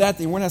going to eat that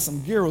thing. We're going to have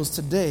some gyros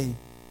today.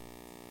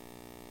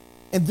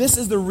 And this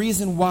is the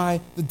reason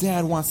why the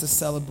dad wants to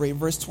celebrate.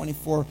 Verse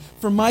 24,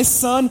 for my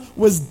son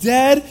was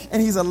dead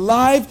and he's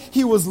alive.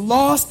 He was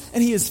lost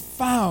and he is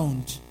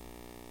found.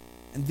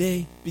 And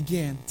they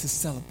began to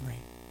celebrate.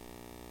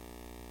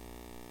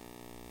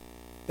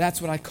 That's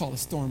what I call a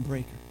storm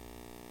breaker.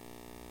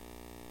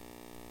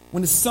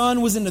 When the son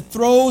was in the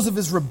throes of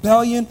his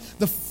rebellion,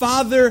 the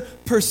father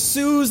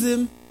pursues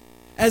him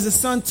as the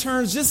son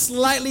turns just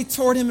slightly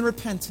toward him in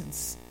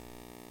repentance.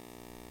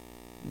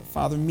 And the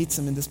father meets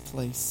him in this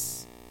place.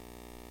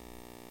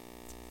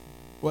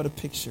 What a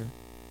picture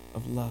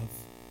of love.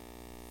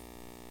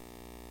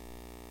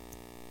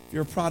 If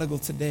you're a prodigal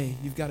today,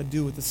 you've got to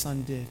do what the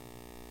son did.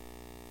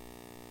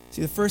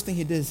 See, the first thing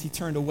he did is he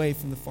turned away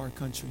from the far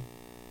country.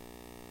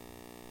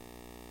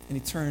 And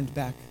he turned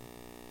back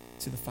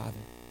to the Father.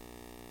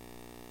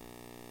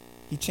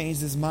 He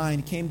changed his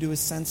mind. He came to his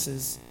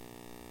senses.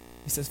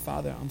 He says,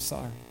 Father, I'm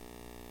sorry.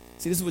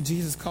 See, this is what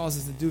Jesus calls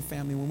us to do,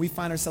 family. When we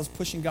find ourselves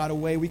pushing God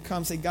away, we come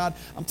and say, God,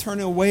 I'm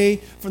turning away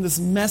from this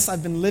mess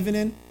I've been living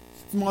in,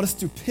 from all the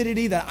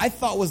stupidity that I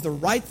thought was the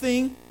right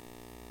thing.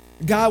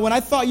 God, when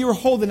I thought you were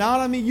holding out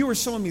on me, you were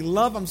showing me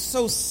love. I'm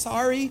so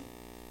sorry.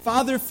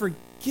 Father,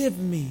 forgive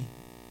me.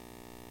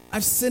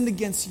 I've sinned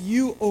against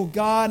you, oh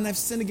God, and I've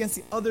sinned against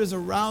the others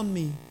around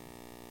me.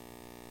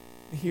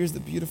 And here's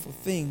the beautiful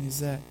thing, is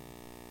that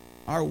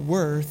our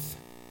worth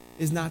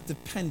is not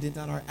dependent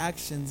on our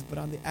actions, but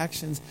on the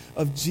actions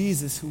of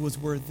Jesus, who was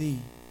worthy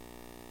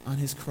on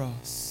his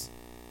cross.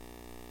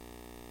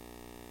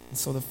 And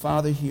so the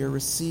Father here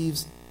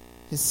receives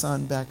his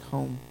son back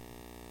home.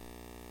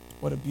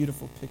 What a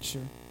beautiful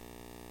picture.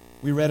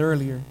 We read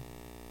earlier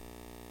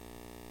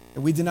that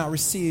we did not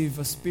receive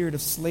a spirit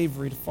of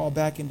slavery to fall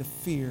back into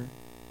fear,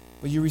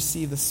 but you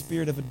receive the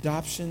spirit of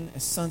adoption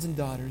as sons and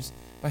daughters,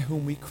 by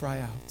whom we cry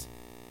out,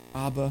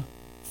 Abba,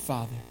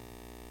 Father.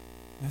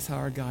 That's how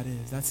our God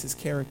is. That's his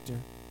character.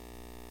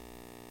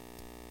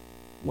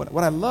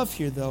 What I love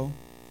here, though,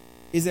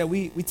 is that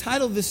we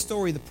title this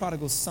story The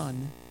Prodigal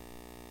Son,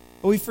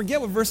 but we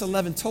forget what verse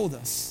 11 told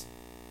us.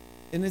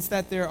 And it's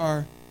that there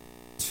are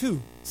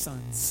two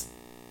sons.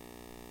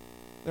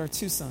 There are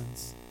two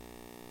sons.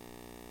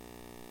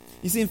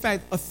 You see, in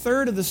fact, a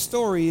third of the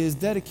story is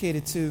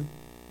dedicated to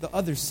the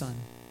other son.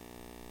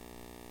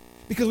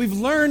 Because we've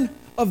learned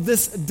of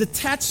this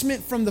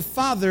detachment from the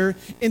father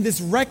in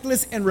this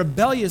reckless and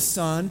rebellious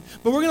son,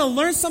 but we're going to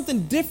learn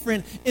something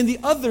different in the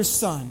other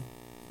son.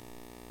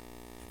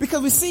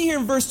 Because we see here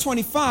in verse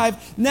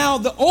 25, now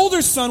the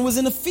older son was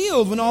in the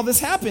field when all this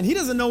happened. He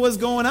doesn't know what's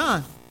going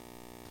on.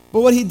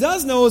 But what he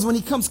does know is when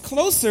he comes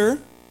closer,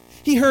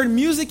 he heard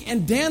music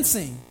and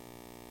dancing.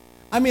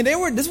 I mean,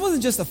 this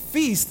wasn't just a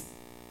feast.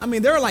 I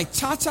mean, there were like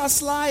cha-cha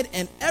slide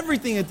and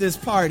everything at this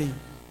party.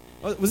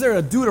 Was there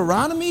a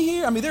Deuteronomy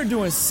here? I mean, they're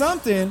doing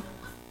something.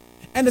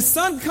 And the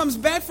son comes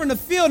back from the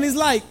field and he's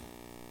like,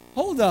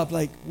 hold up,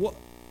 like, what?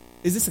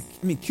 Is this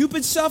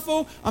Cupid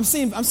shuffle? I'm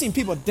seeing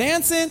people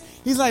dancing.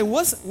 He's like,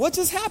 what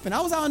just happened?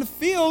 I was out in the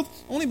field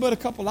only but a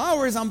couple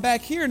hours. I'm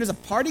back here and there's a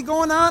party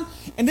going on.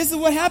 And this is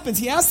what happens.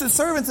 He asks the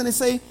servants and they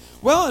say,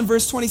 well, in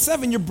verse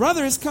 27, your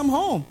brother has come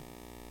home.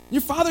 Your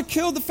father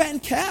killed the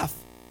fattened calf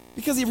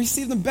because he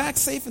received them back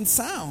safe and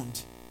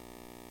sound.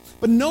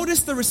 But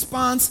notice the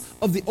response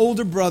of the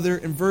older brother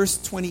in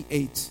verse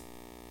 28.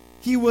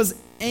 He was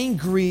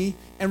angry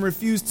and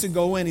refused to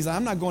go in. He's like,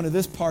 I'm not going to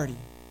this party.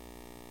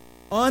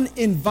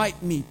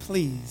 Uninvite me,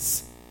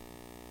 please.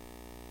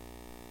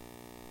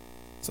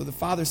 So the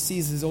father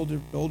sees his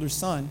older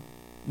son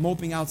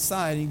moping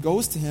outside. He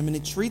goes to him and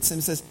he treats him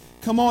and says,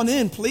 come on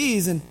in,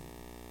 please. And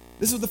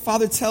this is what the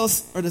father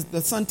tells, or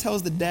the son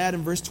tells the dad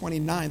in verse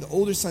 29. The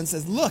older son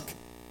says, look,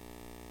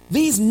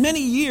 these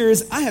many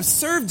years I have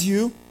served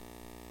you,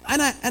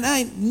 and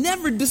I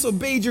never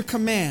disobeyed your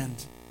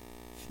command.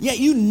 Yet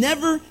you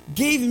never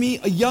gave me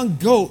a young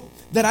goat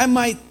that I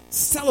might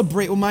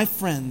celebrate with my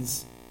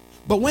friends.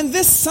 But when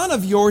this son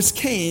of yours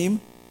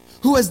came,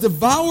 who has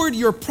devoured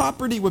your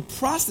property with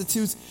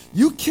prostitutes,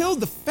 you killed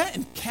the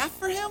fattened calf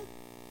for him?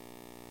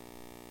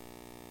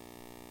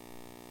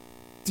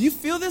 Do you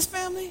feel this,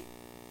 family?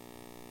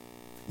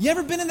 You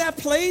ever been in that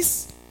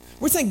place?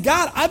 We're saying,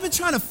 God, I've been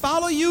trying to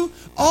follow you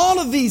all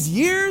of these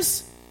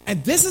years,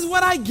 and this is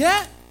what I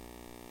get?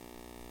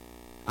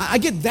 I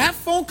get that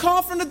phone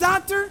call from the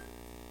doctor?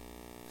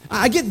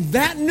 I get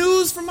that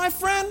news from my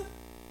friend?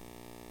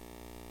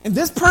 And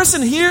this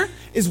person here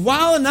is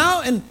wilding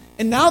out, and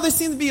now they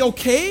seem to be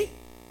okay,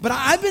 but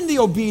I've been the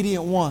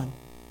obedient one.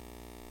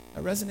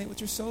 That resonate with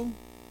your soul?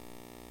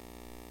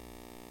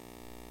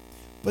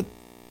 But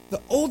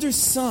the older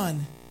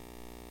son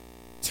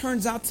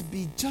turns out to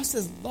be just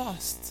as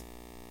lost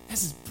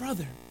as his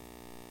brother.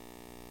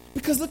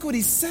 Because look what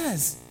he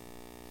says.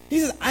 He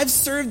says, I've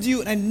served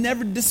you and I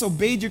never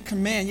disobeyed your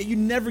command, yet you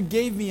never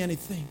gave me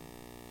anything.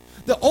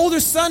 The older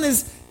son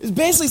is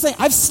basically saying,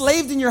 I've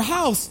slaved in your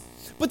house.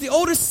 But the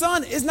older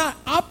son is not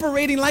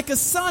operating like a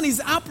son.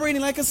 He's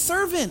operating like a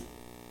servant.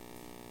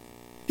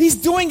 He's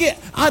doing it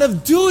out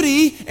of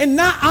duty and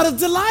not out of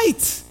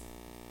delight.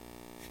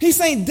 He's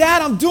saying,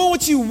 Dad, I'm doing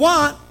what you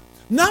want,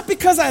 not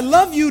because I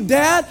love you,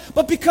 Dad,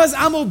 but because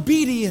I'm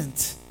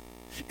obedient.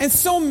 And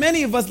so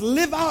many of us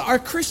live out our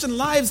Christian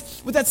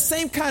lives with that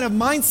same kind of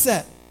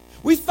mindset.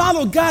 We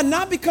follow God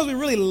not because we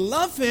really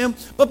love him,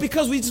 but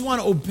because we just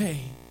want to obey.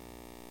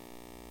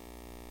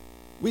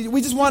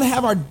 We just want to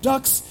have our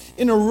ducks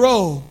in a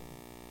row.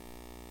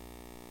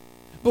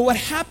 But what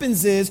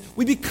happens is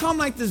we become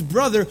like this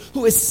brother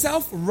who is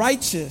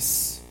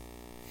self-righteous.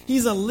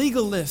 He's a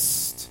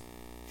legalist.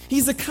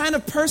 He's the kind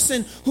of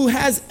person who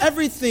has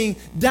everything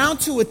down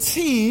to a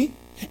T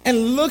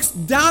and looks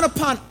down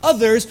upon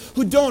others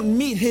who don't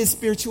meet his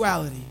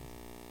spirituality.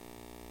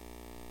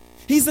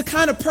 He's the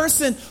kind of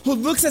person who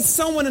looks at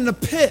someone in the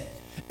pit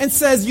and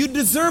says, you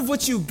deserve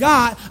what you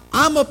got.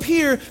 I'm up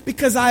here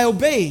because I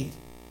obeyed.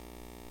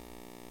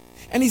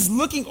 And he's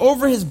looking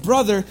over his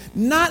brother,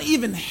 not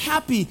even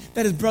happy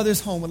that his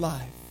brother's home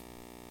alive.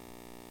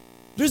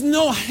 There's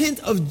no hint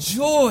of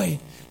joy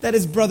that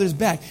his brother's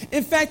back.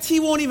 In fact,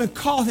 he won't even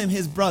call him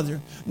his brother.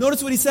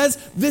 Notice what he says,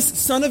 this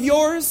son of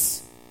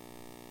yours.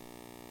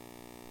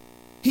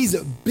 He's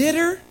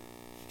bitter,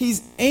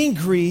 he's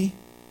angry,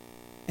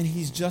 and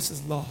he's just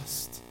as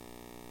lost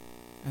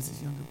as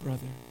his younger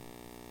brother.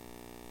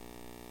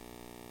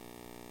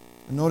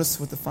 And notice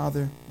what the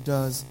father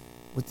does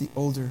with the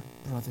older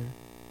brother.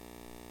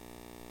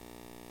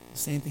 The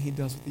same thing he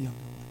does with the younger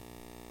one.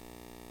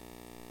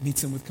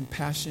 Meets him with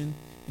compassion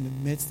in the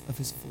midst of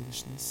his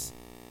foolishness.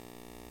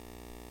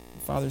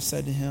 The father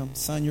said to him,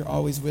 Son, you're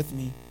always with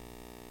me,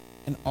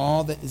 and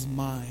all that is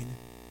mine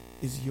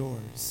is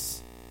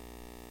yours.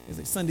 He's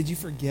like, Son, did you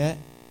forget?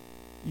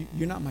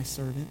 You're not my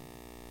servant.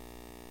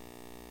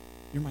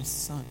 You're my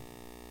son.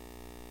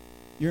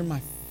 You're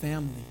my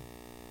family.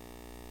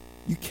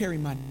 You carry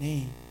my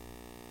name.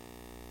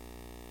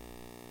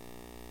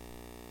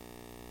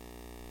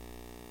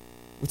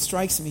 What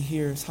strikes me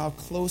here is how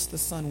close the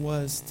son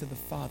was to the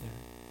father.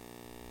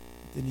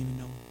 Didn't even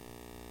know him.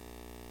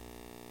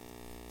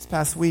 This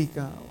past week,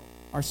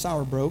 our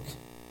shower broke,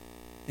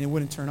 and it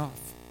wouldn't turn off.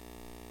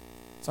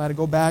 So I had to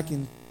go back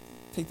and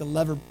take the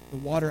lever, the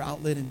water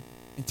outlet, and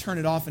turn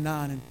it off and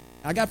on. And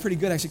I got pretty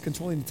good actually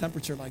controlling the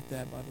temperature like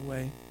that, by the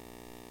way.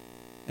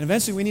 And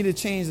eventually we needed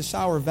to change the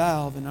shower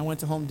valve, and I went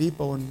to Home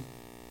Depot, and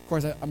of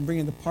course I'm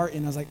bringing the part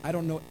in. I was like, I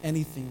don't know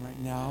anything right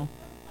now.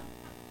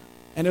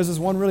 And there was this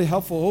one really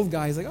helpful old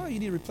guy. He's like, oh, you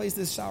need to replace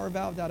this shower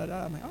valve,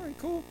 da-da-da. I'm like, all right,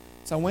 cool.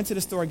 So I went to the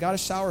store, got a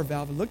shower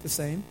valve. It looked the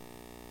same.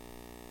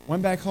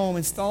 Went back home,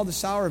 installed the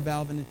shower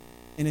valve, and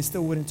it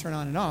still wouldn't turn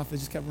on and off. It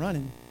just kept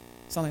running.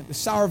 So I'm like, the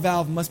shower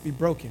valve must be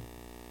broken,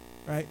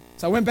 right?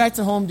 So I went back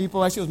to Home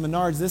Depot. Actually, it was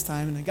Menards this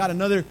time, and I got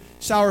another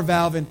shower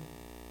valve and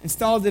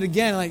installed it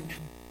again. Like,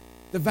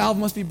 the valve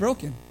must be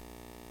broken.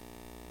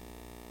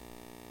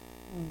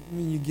 I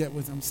mean, you get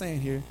what I'm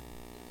saying here.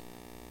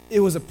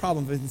 It was a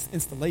problem of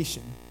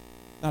installation,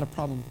 not a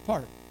problem with the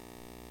part.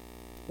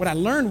 What I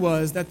learned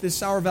was that this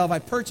shower valve I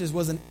purchased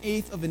was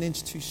 1/8 of an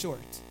inch too short.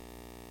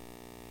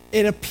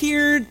 It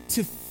appeared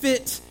to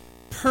fit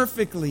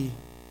perfectly,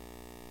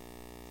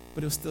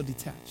 but it was still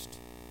detached.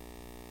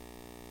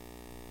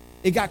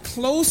 It got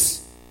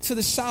close to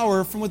the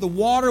shower from where the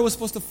water was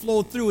supposed to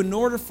flow through in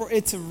order for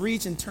it to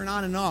reach and turn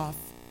on and off.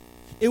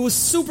 It was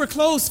super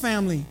close,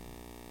 family,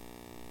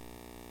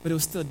 but it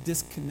was still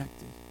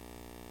disconnected.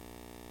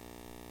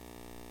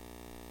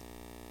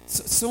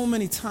 So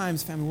many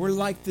times, family, we're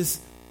like this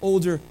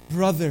older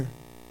brother,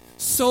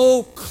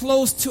 so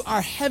close to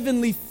our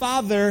heavenly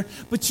Father,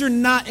 but you're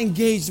not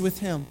engaged with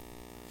him.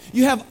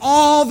 You have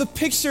all the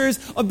pictures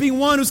of being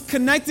one who's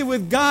connected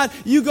with God.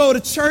 You go to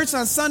church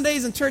on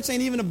Sundays, and church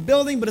ain't even a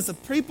building, but it's a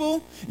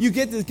people. You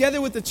get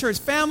together with the church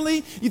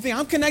family. You think,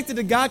 I'm connected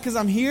to God because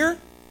I'm here.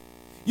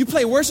 You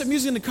play worship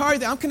music in the car. You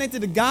think, I'm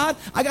connected to God.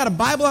 I got a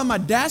Bible on my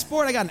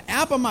dashboard. I got an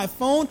app on my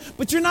phone.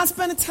 But you're not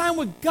spending time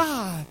with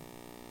God.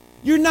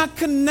 You're not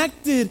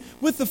connected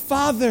with the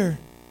Father.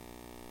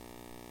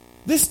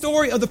 This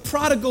story of the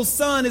prodigal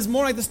son is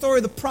more like the story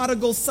of the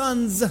prodigal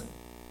sons,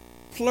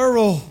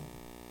 plural.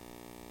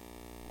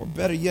 Or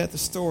better yet, the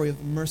story of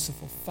the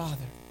merciful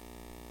Father.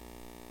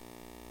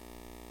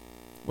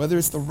 Whether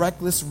it's the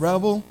reckless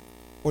rebel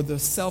or the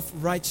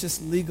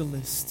self-righteous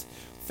legalist,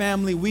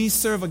 family, we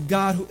serve a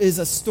God who is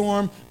a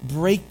storm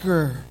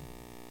breaker.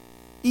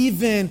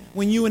 Even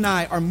when you and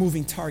I are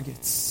moving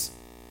targets.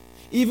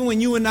 Even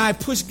when you and I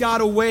push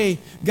God away,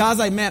 God's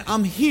like, man,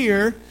 I'm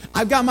here.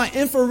 I've got my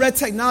infrared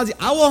technology.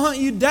 I will hunt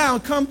you down.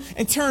 Come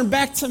and turn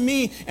back to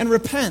me and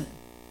repent.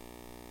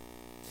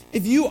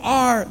 If you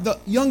are the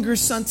younger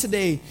son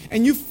today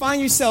and you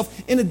find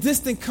yourself in a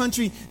distant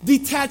country,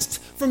 detached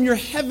from your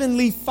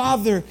heavenly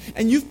Father,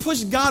 and you've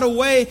pushed God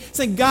away,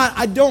 saying, God,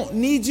 I don't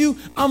need you,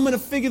 I'm going to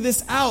figure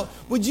this out,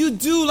 would you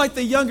do like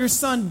the younger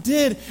son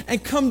did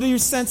and come to your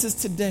senses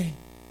today?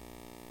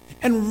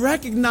 And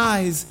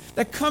recognize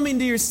that coming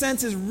to your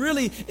senses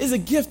really is a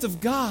gift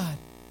of God.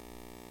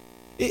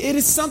 It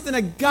is something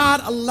that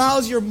God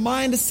allows your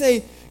mind to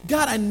say,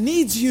 God, I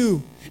need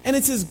you. And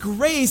it's His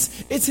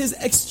grace. It's His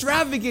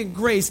extravagant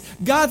grace.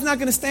 God's not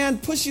going to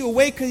push you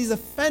away because He's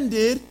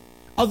offended,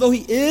 although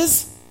He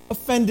is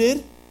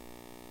offended.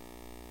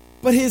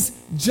 But His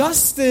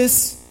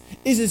justice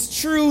is as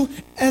true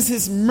as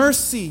His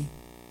mercy.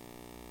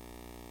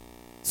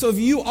 So if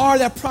you are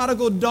that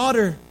prodigal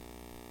daughter,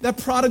 that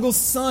prodigal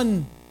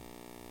son,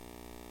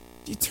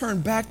 you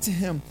turn back to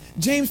Him.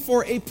 James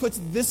 4:8 puts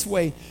it this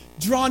way: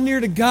 draw near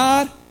to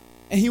God,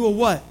 and He will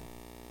what?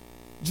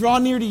 Draw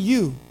near to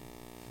you.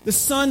 The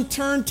son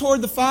turned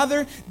toward the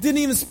Father, didn't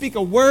even speak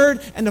a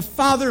word, and the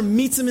Father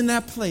meets him in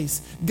that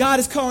place. God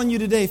is calling you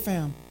today,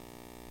 fam.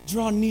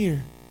 Draw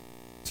near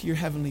to your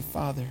heavenly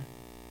Father. And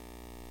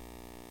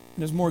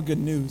there's more good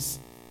news.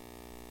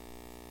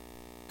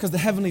 Because the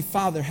heavenly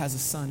Father has a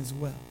son as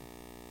well.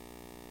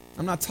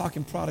 I'm not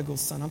talking prodigal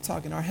son. I'm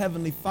talking our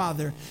heavenly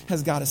Father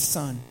has got a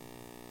son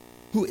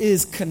who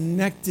is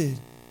connected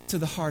to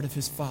the heart of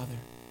his Father.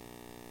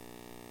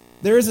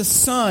 There is a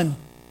son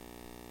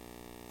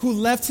who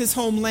left his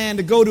homeland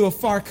to go to a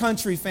far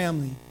country,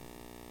 family.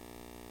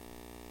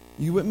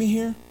 You with me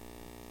here?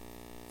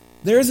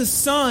 There is a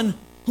son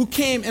who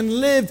came and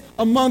lived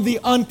among the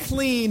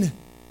unclean.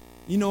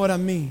 You know what I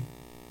mean?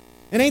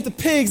 It ain't the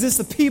pigs, it's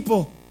the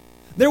people.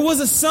 There was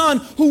a son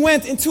who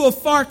went into a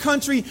far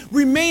country,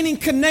 remaining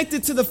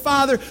connected to the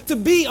Father, to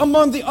be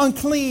among the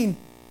unclean.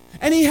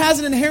 And he has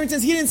an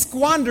inheritance. He didn't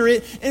squander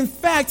it. In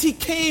fact, he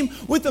came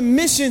with a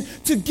mission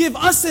to give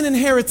us an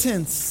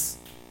inheritance.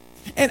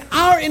 And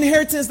our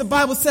inheritance, the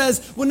Bible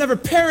says, will never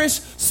perish,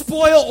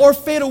 spoil, or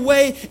fade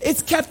away.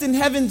 It's kept in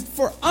heaven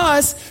for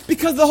us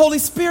because of the Holy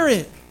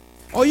Spirit.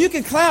 Oh, you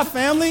can clap,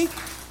 family.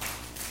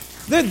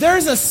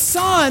 There's a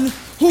son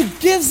who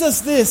gives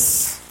us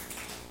this.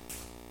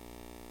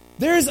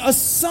 There's a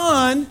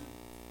son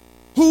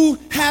who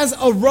has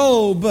a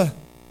robe,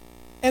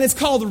 and it's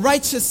called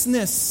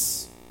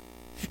righteousness.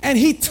 And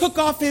he took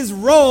off his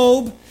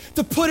robe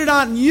to put it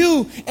on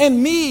you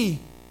and me.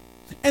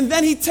 And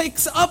then he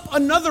takes up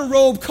another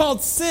robe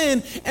called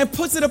sin and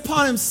puts it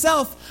upon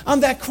himself on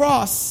that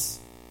cross.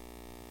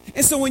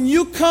 And so when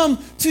you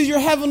come to your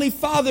heavenly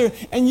Father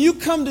and you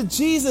come to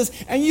Jesus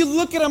and you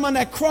look at him on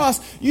that cross,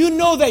 you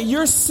know that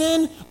your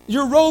sin,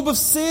 your robe of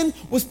sin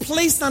was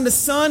placed on the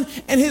Son,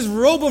 and his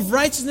robe of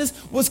righteousness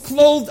was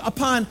clothed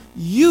upon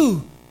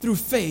you through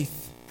faith.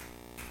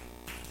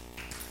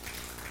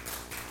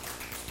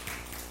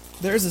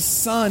 There's a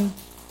son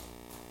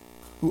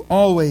who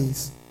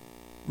always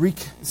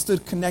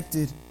stood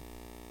connected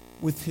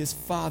with his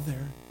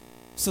Father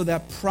so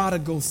that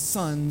prodigal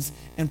sons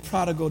and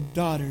prodigal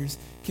daughters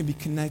can be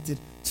connected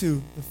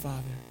to the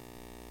Father.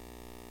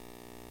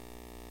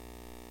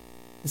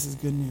 This is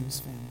good news,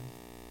 family.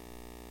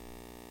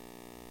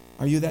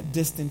 Are you that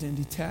distant and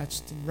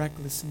detached and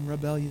reckless and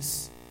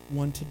rebellious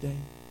one today?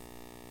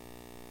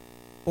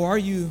 Or are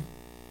you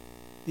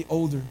the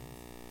older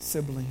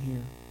sibling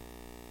here?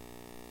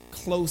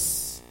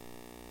 Close,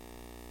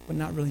 but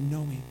not really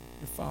knowing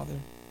your Father.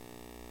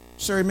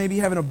 Sure, maybe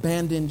you haven't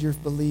abandoned your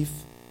belief,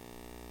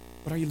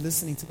 but are you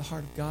listening to the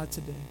heart of God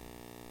today?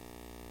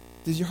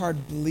 Does your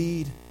heart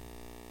bleed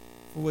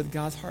for what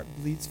God's heart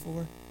bleeds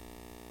for?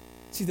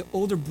 See, the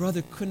older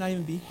brother could not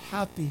even be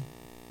happy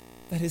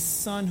that his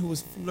son, who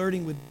was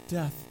flirting with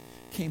death,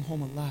 came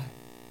home alive.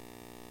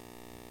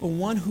 But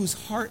one whose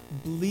heart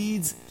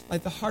bleeds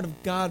like the heart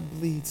of God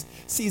bleeds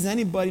sees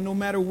anybody, no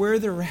matter where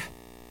they're at.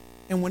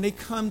 And when they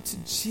come to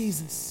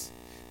Jesus,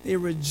 they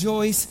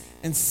rejoice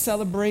and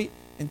celebrate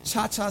and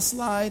cha-cha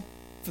slide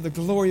for the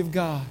glory of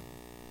God.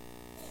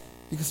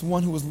 Because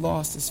one who was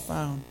lost is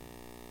found.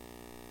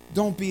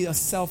 Don't be a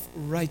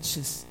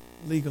self-righteous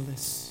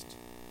legalist.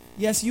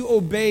 Yes, you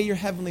obey your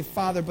heavenly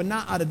Father, but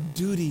not out of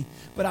duty,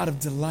 but out of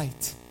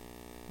delight.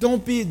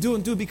 Don't do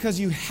it because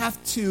you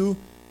have to,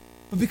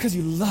 but because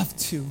you love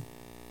to.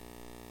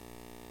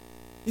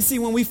 You see,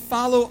 when we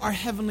follow our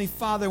heavenly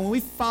Father, when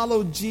we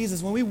follow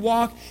Jesus, when we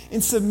walk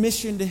in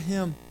submission to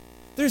Him,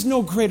 there's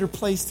no greater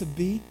place to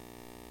be.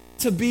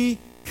 To be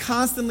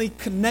constantly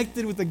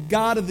connected with the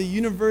God of the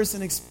universe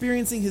and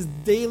experiencing His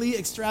daily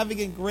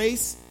extravagant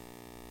grace.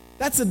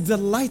 That's a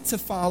delight to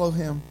follow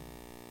Him.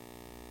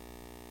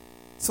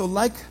 So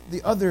like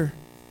the other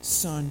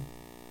son,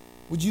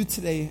 would you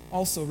today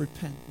also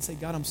repent and say,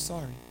 God, I'm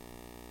sorry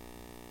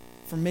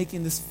for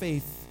making this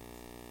faith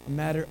a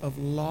matter of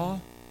law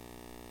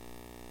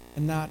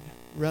and not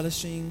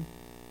relishing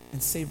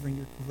and savoring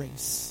your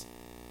grace.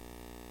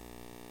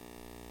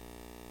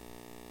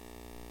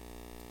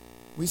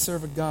 We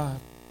serve a God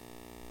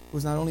who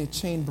is not only a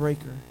chain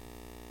breaker,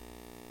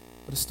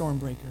 but a storm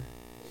breaker.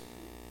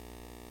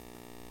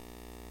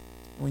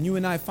 When you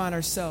and I find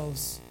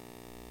ourselves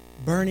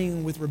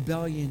burning with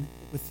rebellion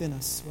within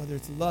us, whether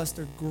it's lust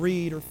or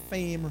greed or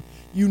fame or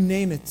you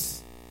name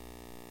it,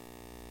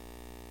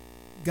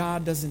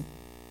 God doesn't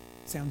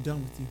say, I'm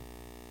done with you.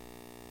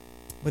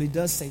 But he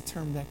does say,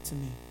 turn back to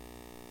me.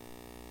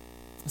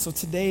 And so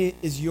today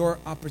is your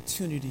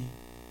opportunity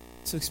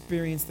to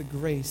experience the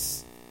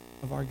grace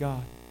of our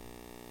God.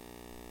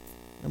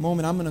 In a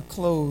moment, I'm going to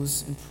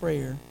close in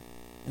prayer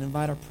and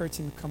invite our prayer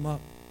team to come up.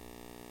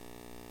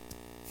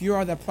 If you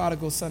are that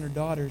prodigal son or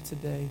daughter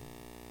today,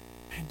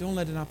 man, don't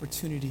let an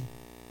opportunity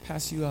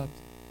pass you up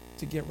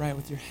to get right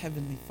with your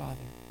heavenly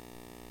Father.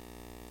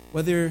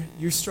 Whether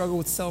you struggle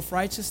with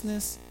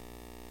self-righteousness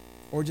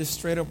or just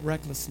straight up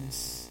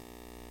recklessness.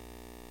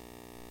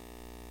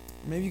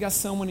 Maybe you got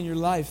someone in your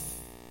life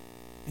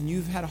and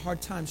you've had a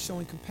hard time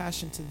showing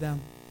compassion to them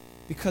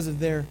because of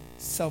their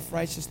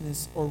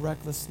self-righteousness or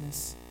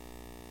recklessness.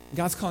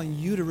 God's calling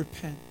you to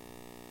repent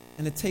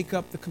and to take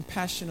up the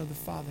compassion of the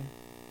Father.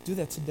 Do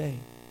that today.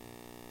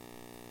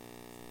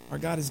 Our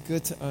God is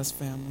good to us,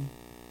 family.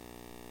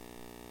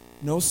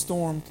 No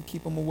storm can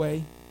keep him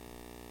away,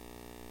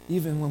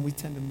 even when we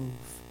tend to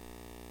move.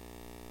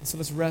 And so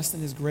let's rest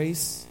in his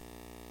grace,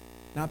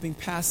 not being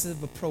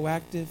passive but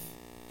proactive,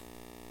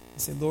 and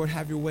say, Lord,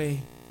 have your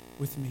way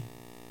with me.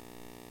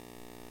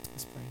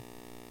 Let's pray.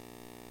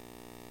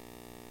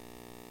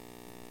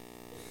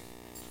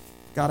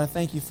 God, I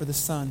thank you for the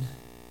Son,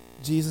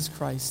 Jesus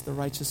Christ, the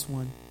righteous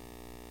one,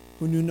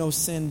 who knew no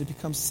sin to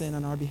become sin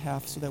on our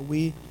behalf so that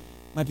we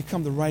might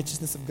become the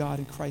righteousness of God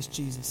in Christ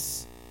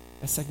Jesus,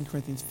 as 2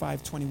 Corinthians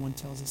 5:21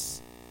 tells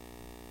us.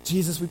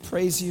 Jesus, we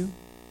praise you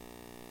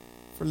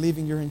for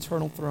leaving your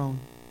eternal throne.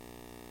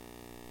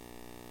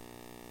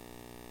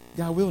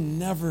 God, we'll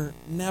never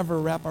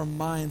wrap our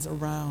minds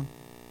around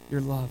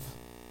your love.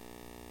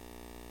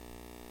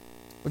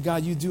 But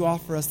God, you do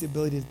offer us the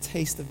ability to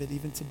taste of it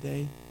even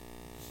today.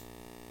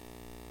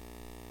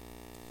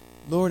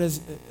 Lord, as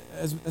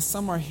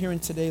some are hearing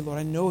today, Lord,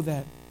 I know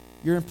that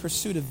you're in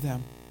pursuit of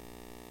them.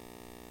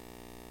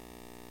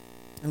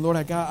 And Lord,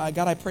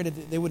 I pray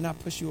that they would not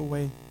push you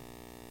away.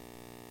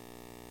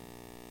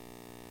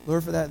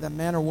 Lord, for that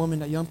man or woman,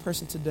 that young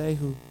person today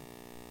who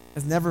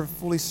has never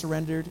fully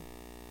surrendered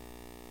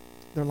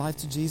their life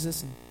to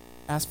Jesus and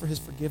asked for his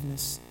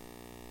forgiveness,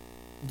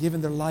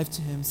 given their life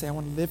to him, say, I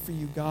want to live for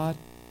you, God.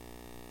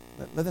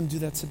 Let them do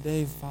that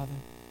today, Father.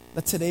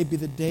 Let today be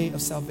the day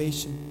of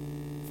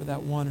salvation for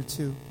that one or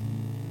two.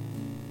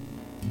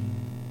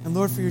 And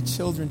Lord, for your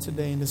children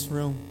today in this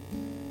room,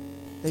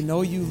 they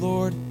know you,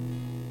 Lord.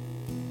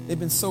 They've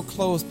been so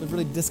close but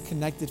really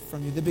disconnected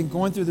from you. They've been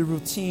going through the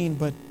routine,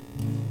 but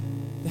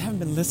they haven't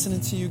been listening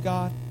to you,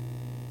 God.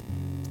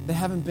 They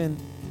haven't been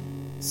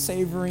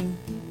savoring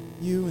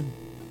you.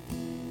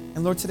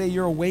 And Lord, today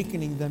you're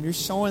awakening them. You're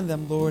showing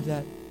them, Lord,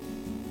 that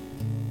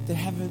they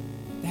haven't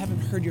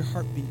heard your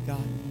heartbeat,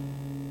 God.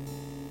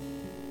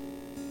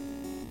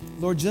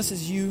 Lord, just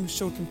as you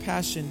showed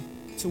compassion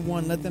to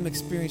one, let them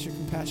experience your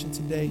compassion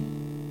today.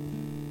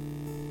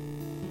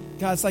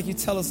 God, it's like you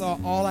tell us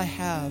all I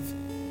have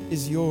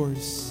is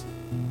yours.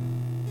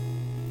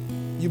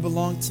 You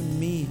belong to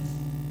me.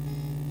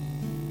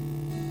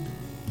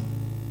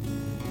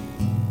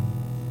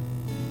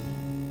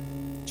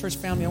 Church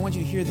family, I want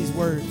you to hear these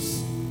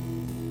words.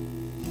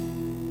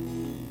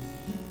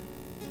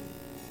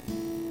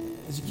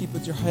 As you keep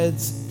with your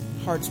heads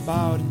and hearts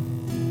bowed.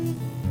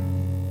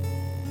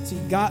 See,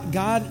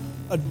 God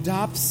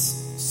adopts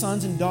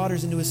sons and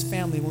daughters into his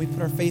family when we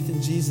put our faith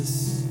in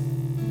Jesus.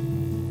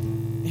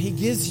 And he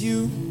gives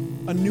you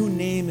a new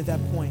name at that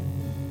point.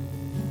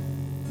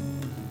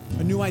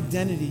 A new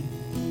identity.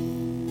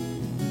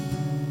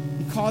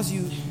 He calls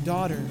you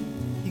daughter.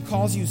 He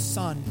calls you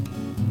son.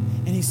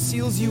 And he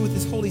seals you with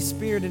his Holy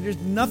Spirit. And there's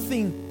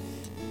nothing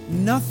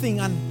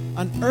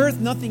on earth,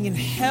 nothing in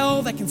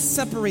hell that can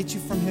separate you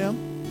from him.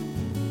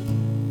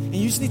 And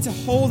you just need to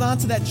hold on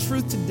to that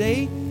truth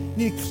today. You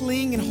need to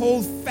cling and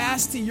hold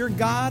fast to your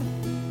God.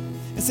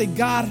 And say,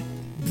 God,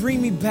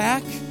 bring me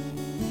back.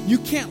 You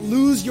can't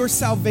lose your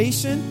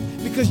salvation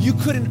because you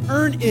couldn't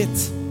earn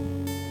it.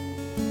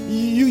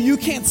 You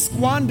can't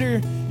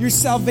squander your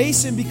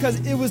salvation because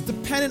it was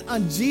dependent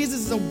on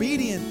Jesus'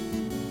 obedience.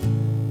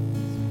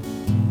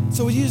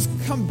 So you just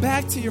come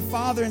back to your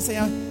Father and say,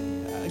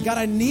 God,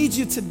 I need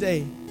you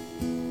today.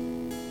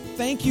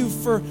 Thank you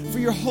for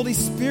your Holy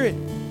Spirit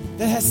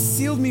that has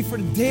sealed me for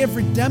the day of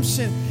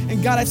redemption.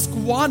 And God, I've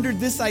squandered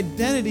this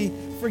identity.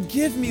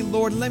 Forgive me,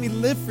 Lord. Let me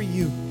live for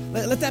you.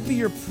 Let that be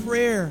your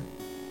prayer,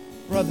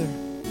 brother,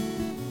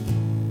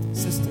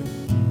 sister.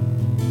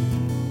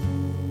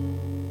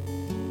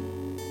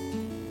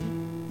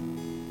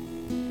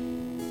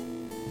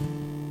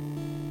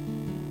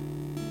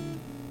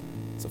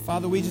 So,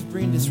 Father, we just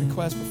bring this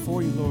request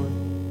before you, Lord.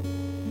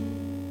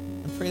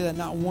 And pray that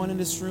not one in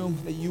this room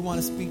that you want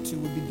to speak to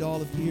would be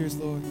dull of ears,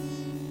 Lord,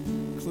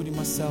 including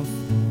myself.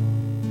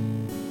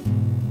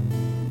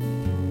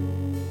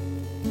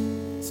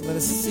 So let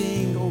us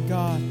sing, oh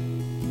God.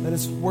 Let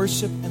us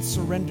worship and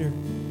surrender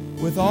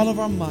with all of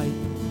our might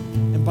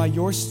and by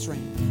your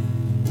strength.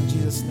 In Jesus'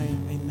 Jesus'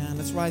 name, amen.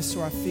 Let's rise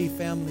to our feet,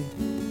 family.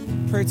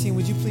 Prayer team,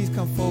 would you please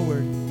come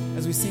forward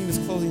as we sing this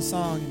closing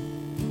song?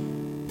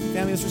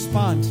 Family, let's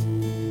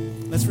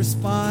respond. Let's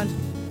respond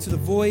to the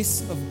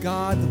voice of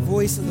God, the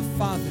voice of the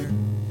Father,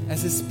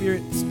 as His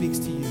Spirit speaks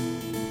to you.